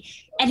with me.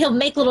 And he'll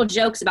make little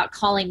jokes about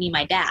calling me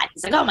my dad.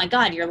 He's like, oh my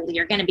God, you're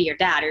going to be your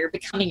dad, or you're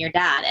becoming your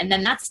dad. And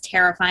then that's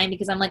terrifying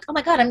because I'm like, oh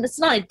my God, it's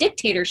not a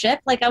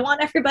dictatorship. Like I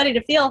want everybody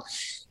to feel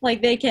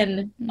like they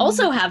can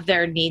also have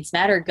their needs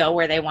met or go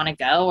where they want to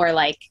go or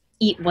like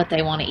eat what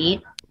they want to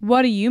eat.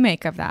 What do you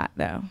make of that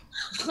though?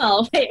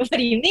 Well, wait, what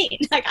do you mean?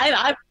 Like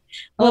I'm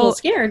a little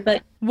scared,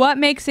 but what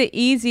makes it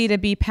easy to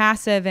be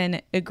passive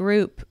in a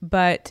group,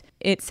 but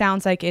it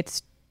sounds like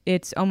it's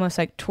almost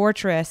like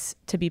torturous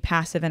to be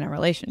passive in a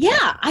relationship?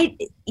 Yeah, I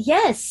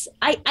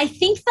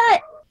think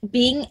that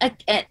being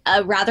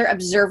a rather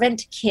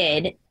observant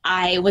kid,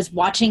 I was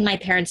watching my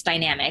parents'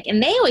 dynamic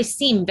and they always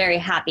seem very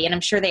happy and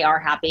I'm sure they are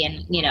happy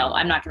and, you know,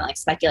 I'm not going to like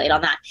speculate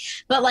on that.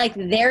 But like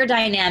their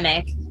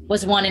dynamic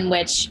was one in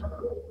which,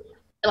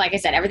 like I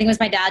said, everything was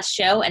my dad's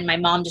show and my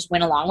mom just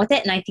went along with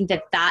it. And I think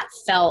that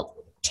felt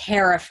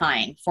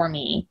terrifying for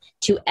me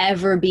to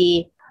ever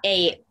be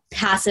a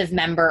passive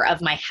member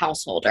of my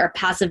household or a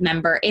passive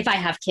member, if I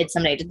have kids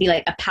someday, to be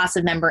like a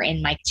passive member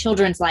in my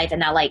children's life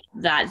and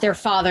that their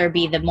father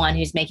be the one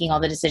who's making all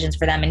the decisions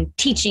for them and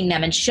teaching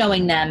them and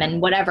showing them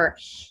and whatever.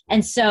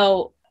 And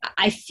so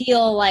I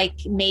feel like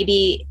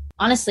maybe,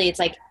 honestly, it's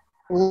like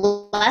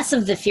less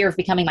of the fear of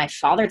becoming my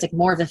father. It's like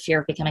more of the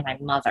fear of becoming my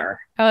mother.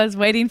 I was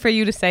waiting for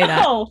you to say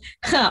that. Oh,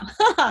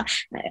 I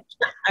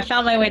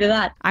found my way to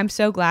that. I'm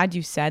so glad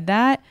you said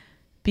that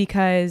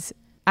because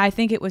I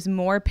think it was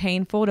more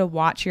painful to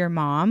watch your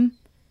mom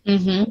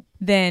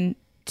than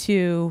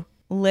to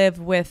live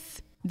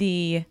with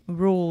the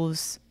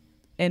rules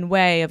and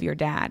way of your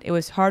dad. It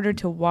was harder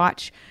to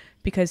watch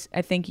because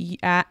I think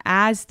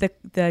as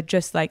the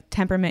just like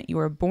temperament you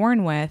were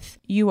born with,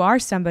 you are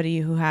somebody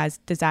who has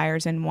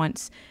desires and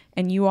wants,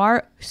 and you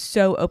are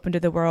so open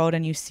to the world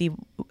and you see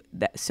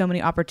so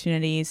many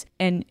opportunities.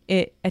 And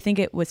I think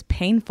it was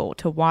painful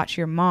to watch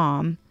your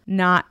mom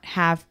not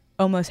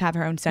almost have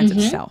her own sense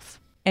of self.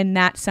 And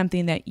that's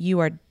something that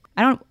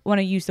I don't want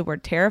to use the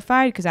word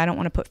terrified because I don't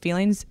want to put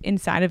feelings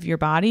inside of your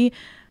body.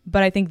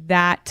 But I think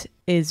that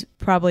is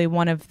probably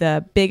one of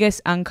the biggest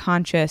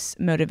unconscious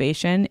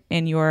motivation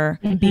in your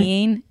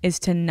being is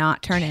to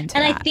not turn into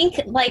that. And I think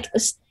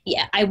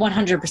I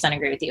 100%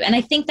 agree with you. And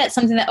I think that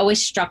something that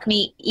always struck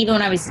me, even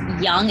when I was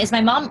young, is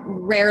my mom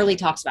rarely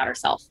talks about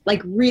herself,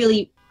 like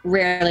really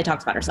rarely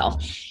talks about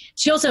herself.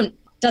 She also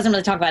doesn't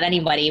really talk about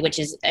anybody, which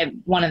is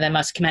one of the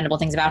most commendable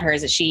things about her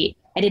is that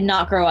I did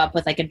not grow up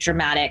with like a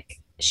dramatic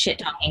shit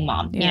talking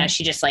mom. Yeah. You know,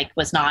 she just like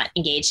was not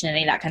engaged in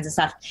any of that kinds of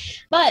stuff.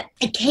 But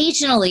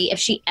occasionally, if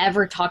she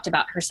ever talked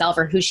about herself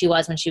or who she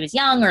was when she was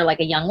young or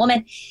like a young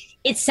woman,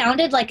 it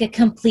sounded like a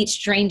complete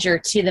stranger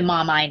to the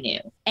mom I knew.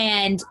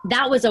 And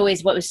that was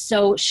always what was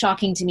so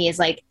shocking to me is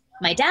like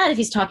my dad, if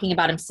he's talking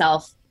about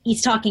himself,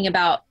 he's talking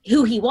about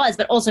who he was,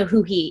 but also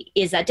who he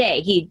is that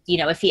day. He,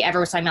 if he ever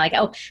was talking about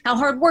like, oh, how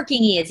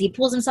hardworking he is, he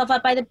pulls himself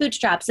up by the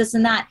bootstraps, this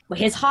and that,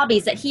 his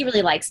hobbies that he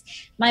really likes.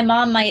 My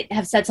mom might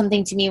have said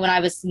something to me when I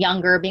was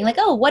younger, being like,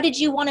 oh, what did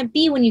you want to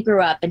be when you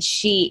grew up? And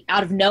she,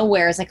 out of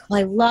nowhere, is like, well,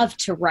 I love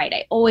to write.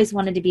 I always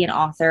wanted to be an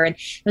author. And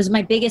it was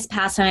my biggest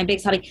pastime, my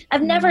biggest hobby.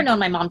 I've never known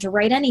my mom to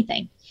write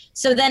anything.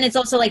 So then it's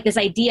also like this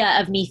idea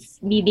of me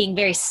being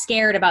very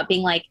scared about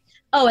being like,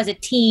 oh, as a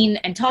teen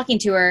and talking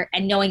to her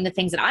and knowing the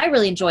things that I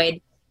really enjoyed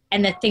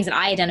and the things that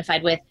I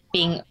identified with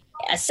being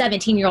a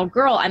 17-year-old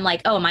girl, I'm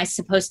like, oh, am I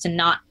supposed to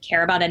not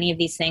care about any of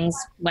these things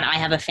when I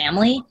have a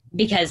family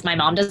because my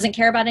mom doesn't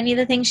care about any of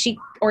the things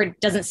or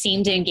doesn't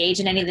seem to engage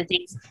in any of the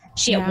things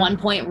she at one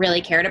point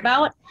really cared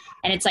about.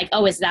 And it's like,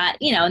 oh, is that,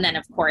 and then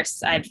of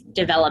course I've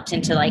developed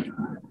into like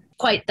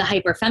quite the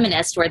hyper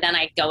feminist where then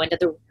I go into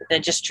the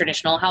just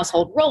traditional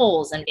household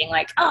roles and being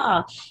like,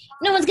 oh,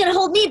 no one's going to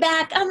hold me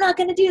back. I'm not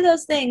going to do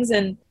those things.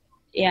 And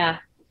yeah.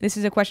 This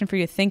is a question for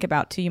you to think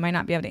about too. You might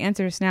not be able to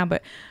answer this now,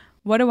 but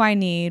what do I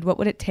need? What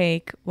would it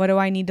take? What do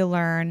I need to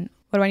learn?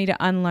 What do I need to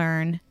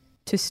unlearn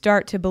to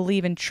start to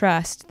believe and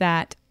trust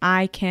that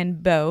I can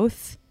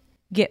both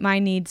get my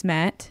needs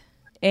met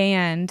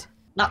and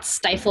not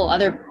stifle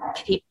other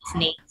people's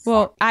needs?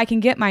 Well, I can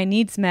get my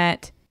needs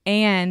met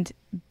and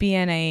be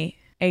in a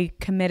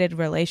committed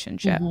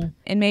relationship. Mm-hmm.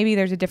 And maybe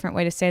there's a different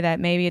way to say that.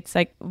 Maybe it's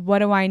like, what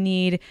do I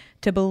need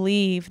to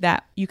believe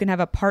that you can have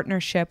a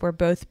partnership where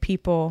both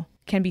people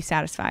can be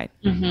satisfied?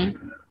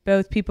 Mm-hmm.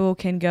 Both people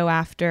can go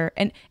after,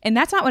 and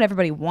that's not what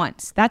everybody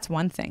wants. That's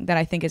one thing that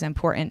I think is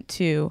important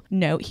to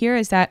note here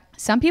is that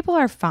some people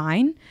are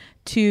fine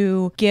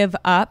to give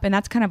up. And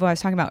that's kind of what I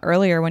was talking about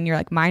earlier when you're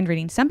like mind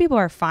reading. Some people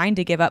are fine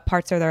to give up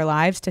parts of their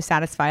lives to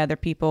satisfy other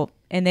people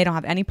and they don't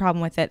have any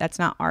problem with it. That's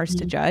not ours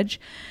to judge.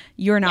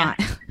 You're not.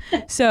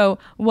 Yeah. So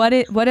what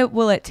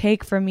will it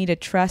take for me to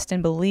trust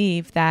and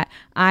believe that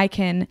I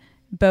can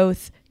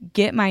both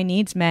get my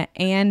needs met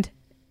and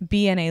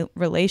be in a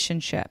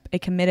relationship, a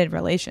committed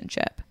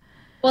relationship?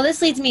 Well,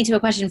 this leads me to a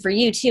question for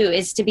you too,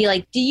 is to be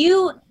like, do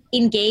you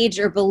engage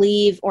or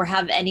believe or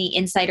have any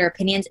insight or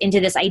opinions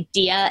into this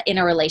idea in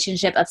a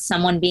relationship of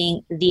someone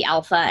being the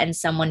alpha and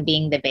someone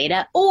being the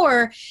beta?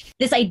 Or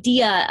this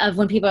idea of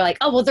when people are like,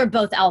 oh, well, they're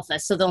both alpha,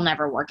 so they'll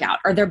never work out.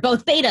 Or they're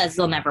both betas,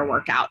 they'll never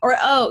work out. Or,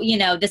 oh,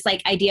 this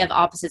like idea of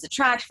opposites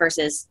attract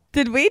versus...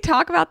 Did we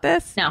talk about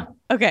this? No.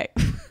 Okay.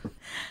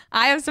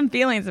 I have some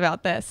feelings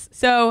about this.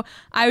 So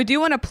I do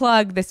want to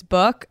plug this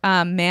book,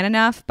 Man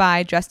Enough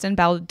by Justin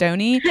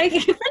Baldoni. Thank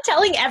you for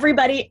telling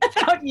everybody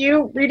about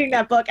you reading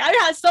that book.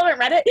 I still haven't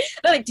read it.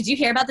 They're like, did you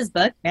hear about this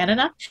book, Man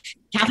Enough?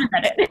 Haven't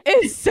read it.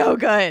 It's so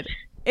good.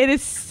 It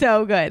is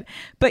so good.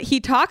 But he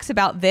talks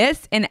about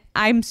this, and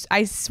I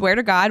swear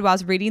to God, while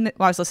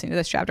I was listening to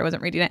this chapter, I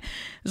wasn't reading it, I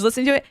was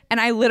listening to it, and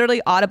I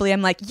literally audibly,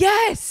 I'm like,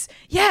 yes,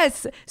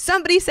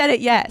 somebody said it,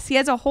 yes. He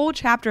has a whole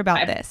chapter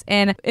about this.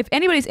 And if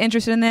anybody's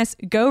interested in this,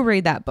 go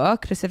read that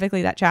book,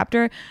 specifically that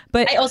chapter.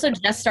 But I also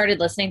just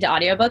started listening to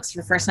audiobooks for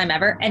the first time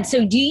ever. And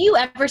so do you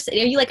ever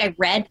say, are you like, I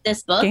read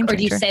this book? Or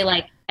do you say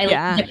like,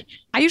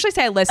 I usually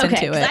say I listened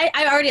to it.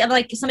 I'm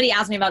like, somebody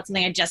asked me about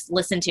something I just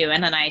listened to,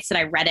 and then I said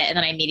I read it, and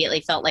then I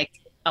immediately felt like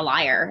a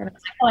liar. And I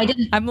was like, oh, I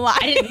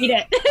didn't read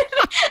it.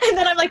 And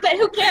then I'm like, but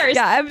who cares?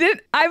 Yeah,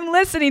 I'm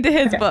listening to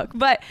his book.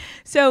 But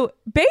so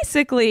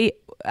basically,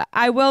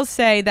 I will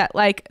say that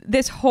like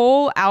this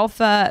whole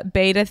alpha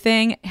beta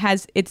thing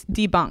it's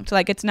debunked.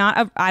 Like it's not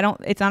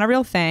a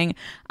real thing.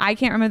 I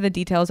can't remember the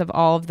details of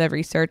all of the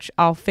research.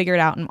 I'll figure it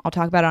out and I'll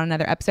talk about it on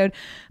another episode.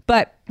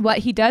 But what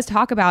he does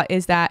talk about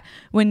is that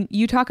when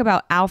you talk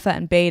about alpha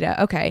and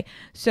beta, okay,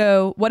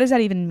 so what does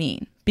that even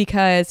mean?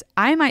 Because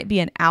I might be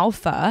an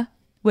alpha,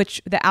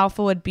 which the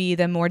alpha would be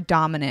the more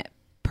dominant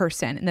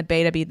person and the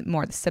beta be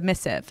more the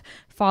submissive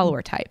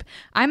follower type.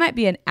 I might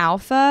be an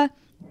alpha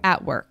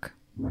at work.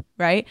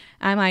 Right?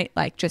 I might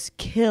like just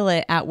kill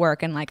it at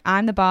work and like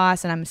I'm the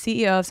boss and I'm a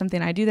CEO of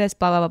something. I do this,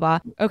 blah, blah, blah,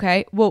 blah.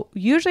 Okay. Well,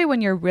 usually when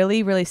you're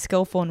really, really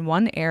skillful in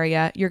one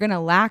area, you're going to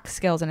lack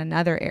skills in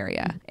another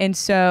area. And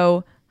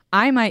so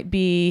I might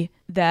be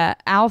the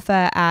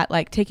alpha at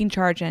like taking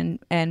charge and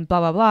blah,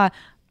 blah, blah.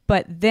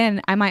 But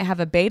then I might have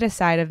a beta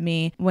side of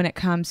me when it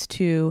comes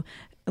to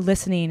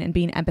listening and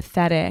being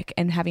empathetic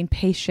and having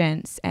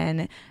patience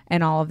and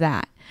all of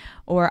that.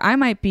 Or I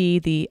might be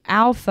the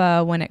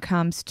alpha when it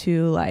comes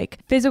to like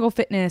physical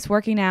fitness,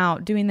 working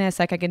out, doing this,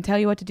 like I can tell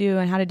you what to do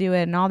and how to do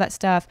it and all that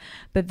stuff.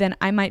 But then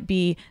I might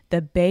be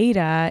the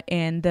beta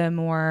in the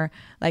more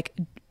like,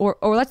 or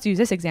let's use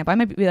this example. I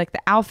might be like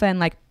the alpha and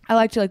like, I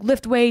like to like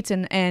lift weights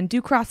and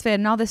do CrossFit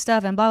and all this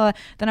stuff and blah,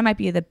 blah. Then I might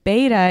be the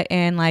beta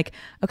and like,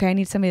 okay, I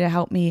need somebody to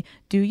help me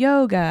do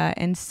yoga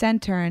and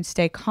center and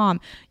stay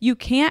calm. You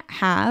can't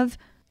have,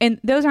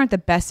 and those aren't the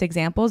best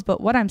examples,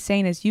 but what I'm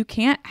saying is you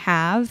can't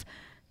have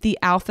the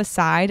alpha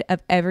side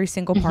of every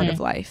single part of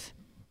life.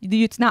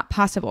 It's not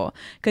possible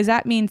because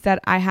that means that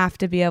I have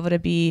to be able to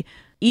be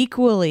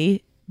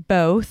equally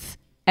both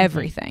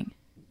everything.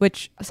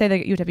 which say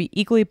that you have to be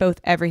equally both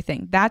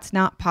everything. That's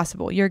not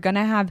possible. You're going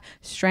to have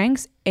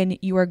strengths and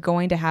you are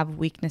going to have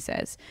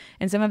weaknesses.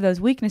 And some of those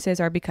weaknesses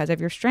are because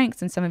of your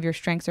strengths, and some of your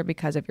strengths are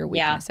because of your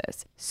weaknesses.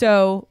 Yeah.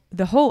 So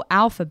the whole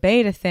alpha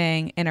beta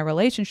thing in a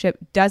relationship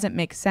doesn't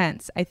make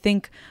sense. I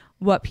think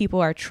what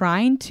people are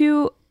trying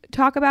to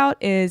talk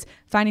about is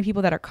finding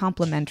people that are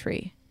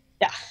complementary.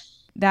 Yeah.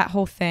 That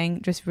whole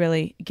thing just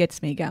really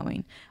gets me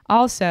going.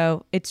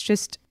 Also, it's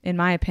just, in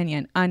my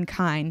opinion,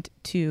 unkind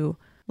to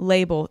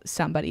label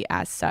somebody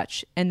as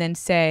such and then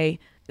say,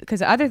 because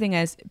the other thing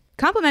is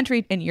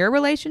complementary in your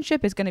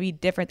relationship is going to be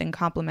different than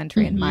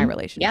complementary in my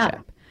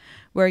relationship.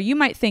 Where you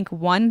might think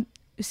one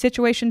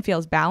situation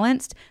feels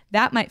balanced,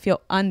 that might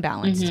feel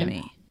unbalanced to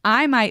me.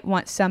 I might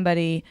want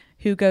somebody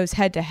who goes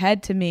head to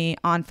head to me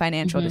on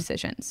financial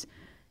decisions,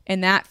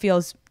 and that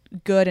feels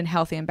good and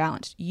healthy and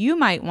balanced. You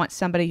might want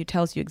somebody who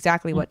tells you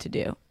exactly what to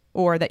do,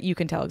 or that you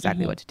can tell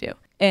exactly what to do.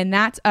 And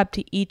that's up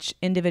to each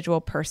individual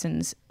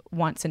person's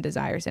wants and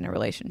desires in a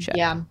relationship.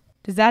 Yeah.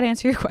 Does that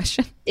answer your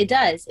question? It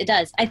does. It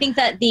does. I think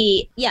that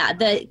the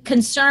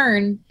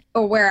concern,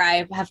 or where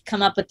I have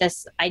come up with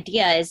this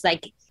idea, is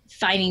like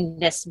finding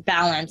this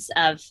balance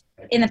of,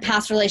 in the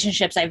past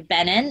relationships I've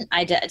been in,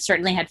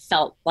 certainly had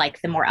felt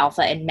like the more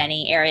alpha in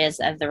many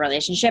areas of the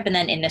relationship. And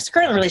then in this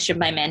current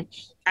relationship I'm in,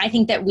 I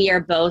think that we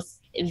are both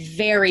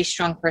very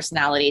strong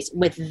personalities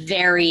with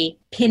very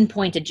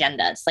pinpoint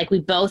agendas. Like, we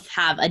both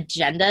have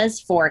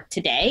agendas for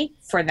today,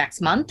 for next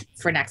month,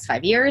 for next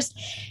 5 years.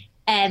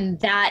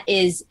 And that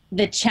is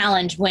the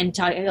challenge when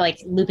talking, like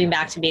looping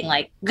back to being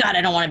like, God,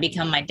 I don't want to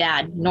become my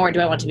dad, nor do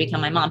I want to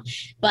become my mom.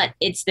 But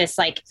it's this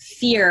like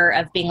fear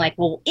of being like,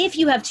 well, if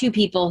you have two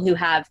people who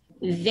have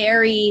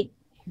very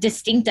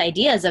distinct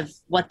ideas of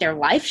what their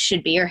life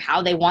should be or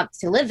how they want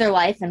to live their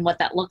life and what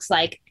that looks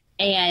like,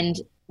 and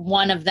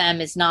one of them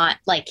is not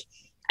like,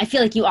 I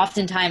feel like you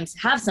oftentimes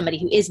have somebody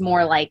who is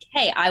more like,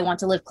 hey, I want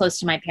to live close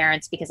to my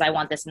parents because I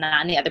want this and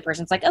that. And the other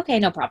person's like, okay,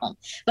 no problem.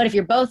 But if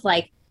you're both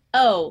like,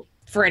 oh,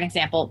 for an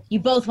example, you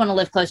both want to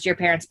live close to your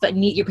parents, but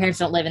your parents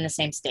don't live in the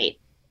same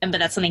state. But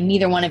that's something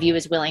neither one of you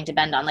is willing to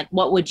bend on. Like,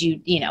 what would you,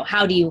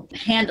 how do you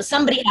handle,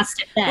 somebody has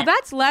to bend. Well,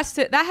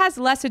 that has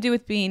less to do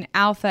with being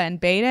alpha and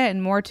beta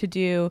and more to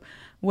do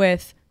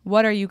with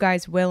what are you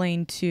guys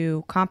willing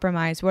to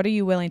compromise? What are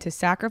you willing to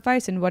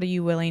sacrifice? And what are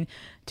you willing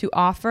to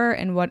offer?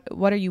 And what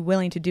are you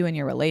willing to do in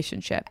your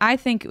relationship? I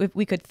think if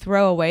we could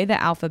throw away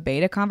the alpha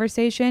beta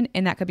conversation,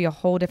 and that could be a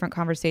whole different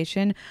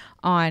conversation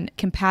on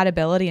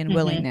compatibility and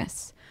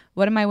willingness.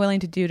 What am I willing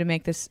to do to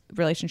make this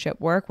relationship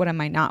work? What am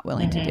I not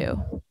willing to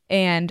do?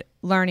 And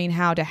learning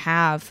how to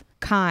have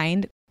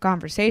kind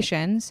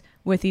conversations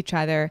with each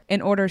other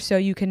in order so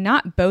you can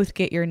not both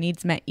get your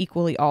needs met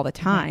equally all the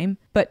time,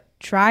 but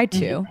try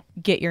to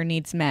get your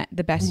needs met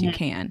the best you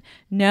can,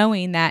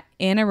 knowing that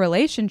in a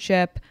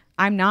relationship,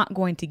 I'm not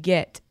going to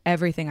get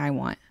everything I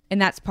want.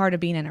 And that's part of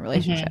being in a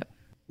relationship.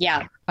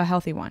 Yeah. A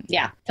healthy one.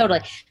 Yeah,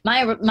 totally.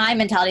 My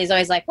mentality is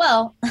always like,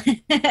 well,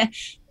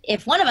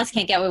 if one of us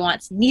can't get what we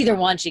want, neither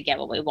one should get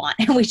what we want.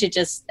 And we should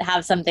just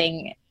have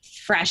something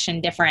fresh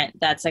and different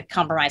that's a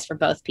compromise for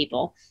both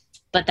people.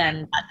 But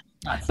then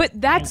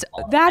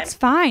that's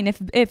fine.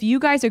 If you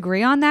guys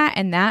agree on that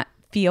and that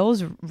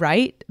feels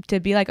right, to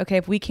be like, okay,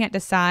 if we can't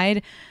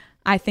decide,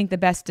 I think the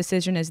best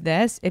decision is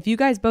this. If you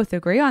guys both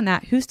agree on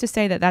that, who's to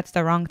say that that's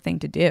the wrong thing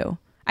to do?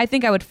 I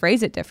think I would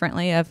phrase it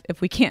differently of,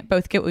 if we can't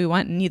both get what we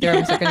want and neither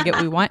of us are going to get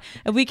what we want.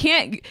 If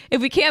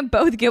we can't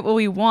both get what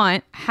we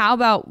want, how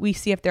about we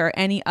see if there are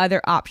any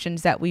other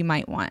options that we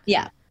might want?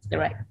 Yeah, you're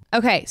right.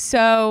 Okay,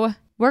 so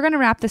we're going to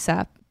wrap this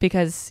up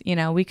because,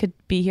 we could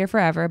be here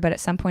forever, but at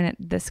some point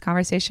this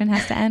conversation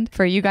has to end.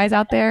 For you guys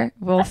out there,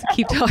 we'll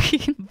keep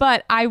talking.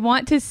 But I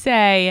want to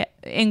say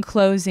in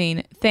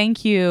closing,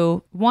 thank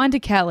you, one, to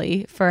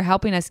Kelly for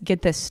helping us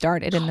get this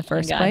started in the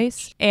first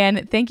place.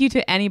 And thank you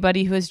to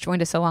anybody who has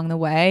joined us along the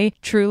way.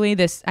 Truly,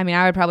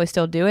 I would probably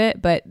still do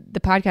it, but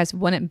the podcast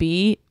wouldn't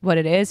be what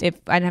it is if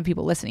I didn't have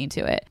people listening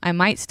to it. I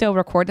might still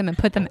record them and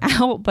put them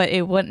out, but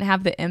it wouldn't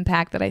have the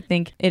impact that I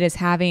think it is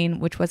having,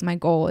 which was my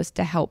goal, is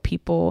to help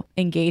people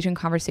engage in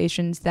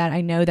conversations that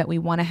I know that we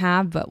want to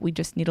have, but we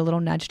just need a little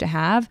nudge to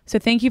have. So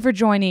thank you for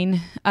joining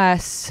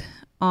us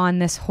on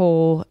this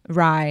whole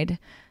ride.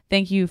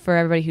 Thank you for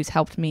everybody who's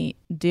helped me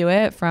do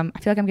it. I feel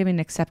like I'm giving an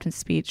acceptance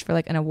speech for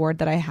like an award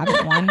that I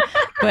haven't won,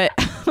 but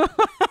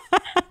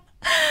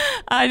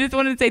I just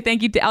wanted to say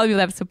thank you to all of you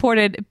that have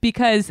supported,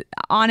 because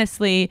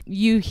honestly,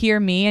 you hear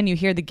me and you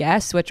hear the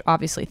guests, which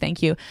obviously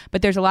thank you,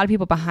 but there's a lot of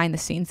people behind the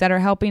scenes that are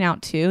helping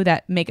out too,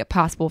 that make it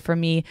possible for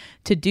me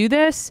to do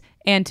this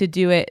and to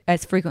do it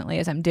as frequently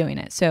as I'm doing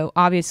it. So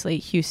obviously,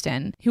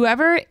 Houston,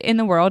 whoever in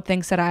the world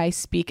thinks that I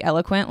speak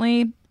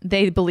eloquently,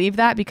 they believe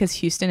that because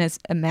Houston is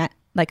a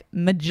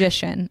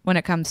magician when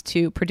it comes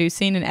to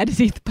producing and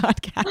editing the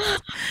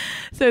podcast.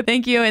 So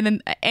thank you. And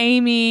then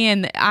Amy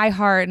and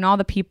iHeart and all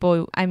the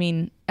people.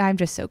 I'm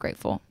just so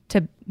grateful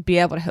to be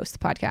able to host the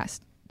podcast.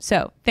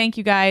 So thank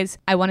you guys.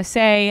 I want to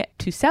say,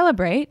 to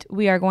celebrate,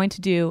 we are going to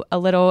do a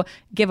little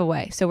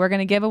giveaway. So we're going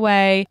to give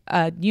away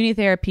a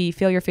Unitherapy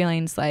Feel Your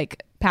Feelings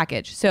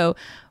package. So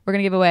we're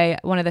going to give away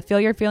one of the Feel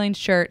Your Feelings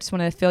shirts,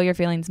 one of the Feel Your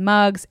Feelings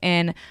mugs,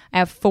 and I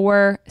have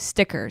 4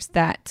 stickers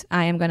that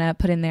I am going to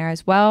put in there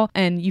as well.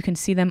 And you can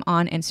see them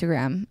on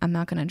Instagram. I'm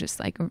not going to just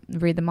like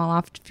read them all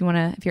off.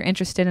 If you're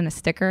interested in a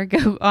sticker,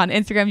 go on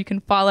Instagram. You can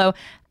follow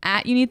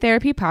at You Need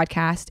Therapy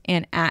Podcast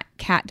and at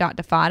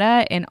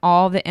kat.defada, and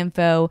all the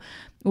info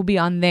will be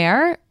on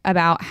there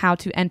about how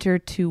to enter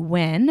to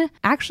win.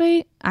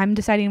 Actually, I'm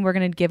deciding we're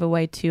going to give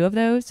away 2 of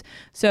those.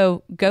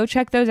 So go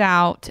check those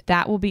out.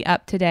 That will be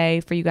up today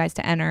for you guys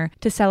to enter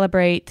to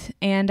celebrate.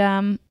 And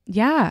I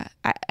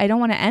don't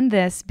want to end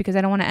this because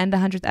I don't want to end the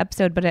 100th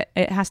episode, but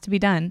it has to be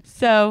done.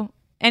 So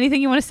anything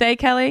you want to say,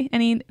 Kelly?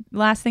 Any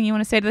last thing you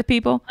want to say to the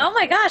people? Oh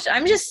my gosh,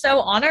 I'm just so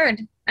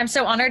honored. I'm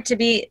so honored to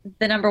be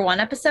the number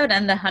 1 episode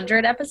and the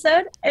 100th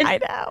episode. I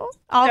know.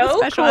 All the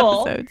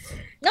special episodes.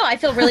 No, I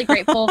feel really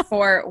grateful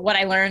for what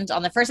I learned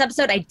on the first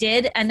episode. I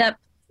did end up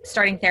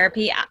starting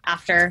therapy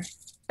after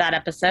that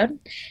episode,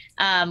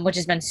 which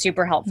has been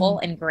super helpful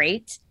and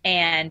great,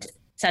 and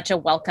such a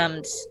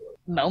welcomed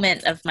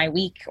moment of my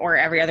week or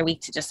every other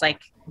week to just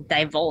like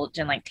divulge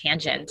and like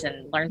tangent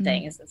and learn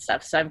things and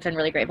stuff. So I've been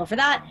really grateful for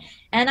that.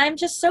 And I'm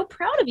just so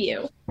proud of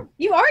you.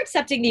 You are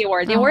accepting the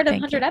award, award of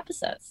 100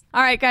 episodes.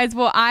 All right, guys.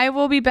 Well, I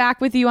will be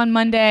back with you on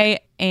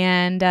Monday,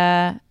 and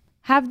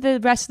have the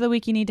rest of the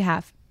week you need to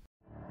have.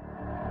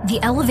 The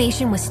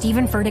Elevation with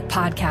Stephen Furtick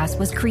podcast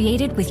was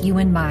created with you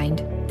in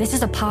mind. This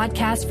is a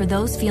podcast for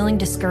those feeling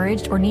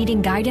discouraged or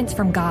needing guidance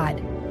from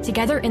God.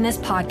 Together in this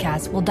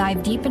podcast, we'll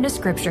dive deep into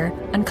scripture,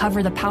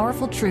 uncover the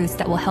powerful truths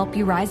that will help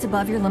you rise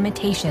above your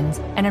limitations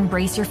and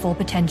embrace your full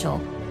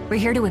potential. We're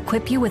here to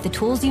equip you with the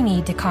tools you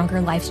need to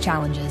conquer life's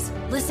challenges.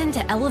 Listen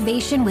to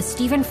Elevation with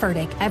Stephen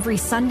Furtick every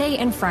Sunday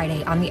and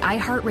Friday on the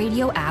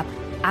iHeartRadio app,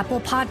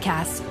 Apple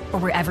Podcasts, or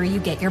wherever you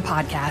get your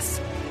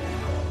podcasts.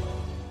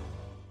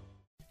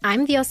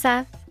 I'm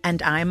Diosa.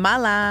 And I'm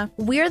Mala.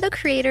 We're the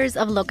creators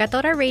of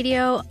Locatora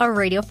Radio, a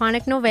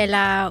radiophonic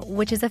novela,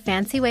 which is a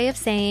fancy way of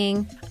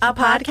saying a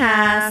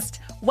podcast.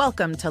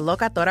 Welcome to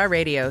Locatora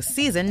Radio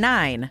Season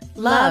 9.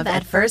 Love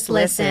at First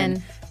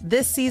Listen.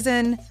 This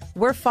season,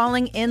 we're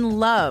falling in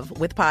love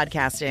with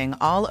podcasting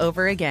all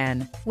over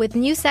again. With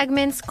new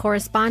segments,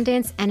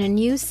 correspondence, and a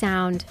new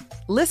sound.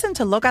 Listen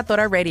to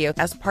Locatora Radio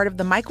as part of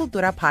the My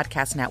Cultura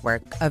Podcast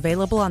Network,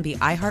 available on the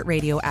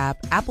iHeartRadio app,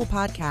 Apple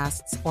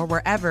Podcasts, or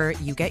wherever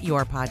you get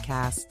your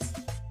podcasts.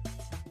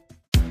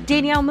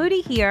 Danielle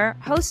Moody here,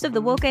 host of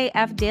the Woke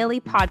AF Daily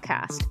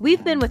podcast.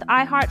 We've been with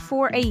iHeart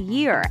for a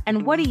year,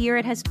 and what a year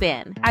it has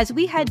been. As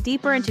we head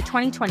deeper into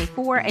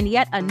 2024 and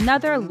yet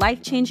another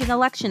life-changing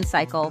election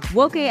cycle,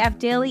 Woke AF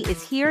Daily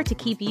is here to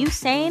keep you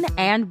sane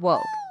and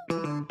woke.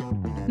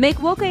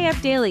 Make Woke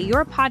AF Daily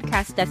your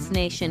podcast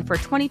destination for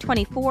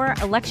 2024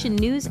 election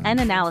news and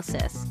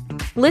analysis.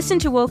 Listen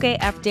to Woke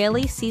AF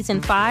Daily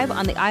Season 5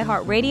 on the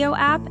iHeartRadio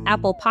app,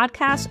 Apple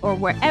Podcasts, or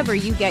wherever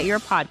you get your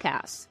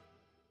podcasts.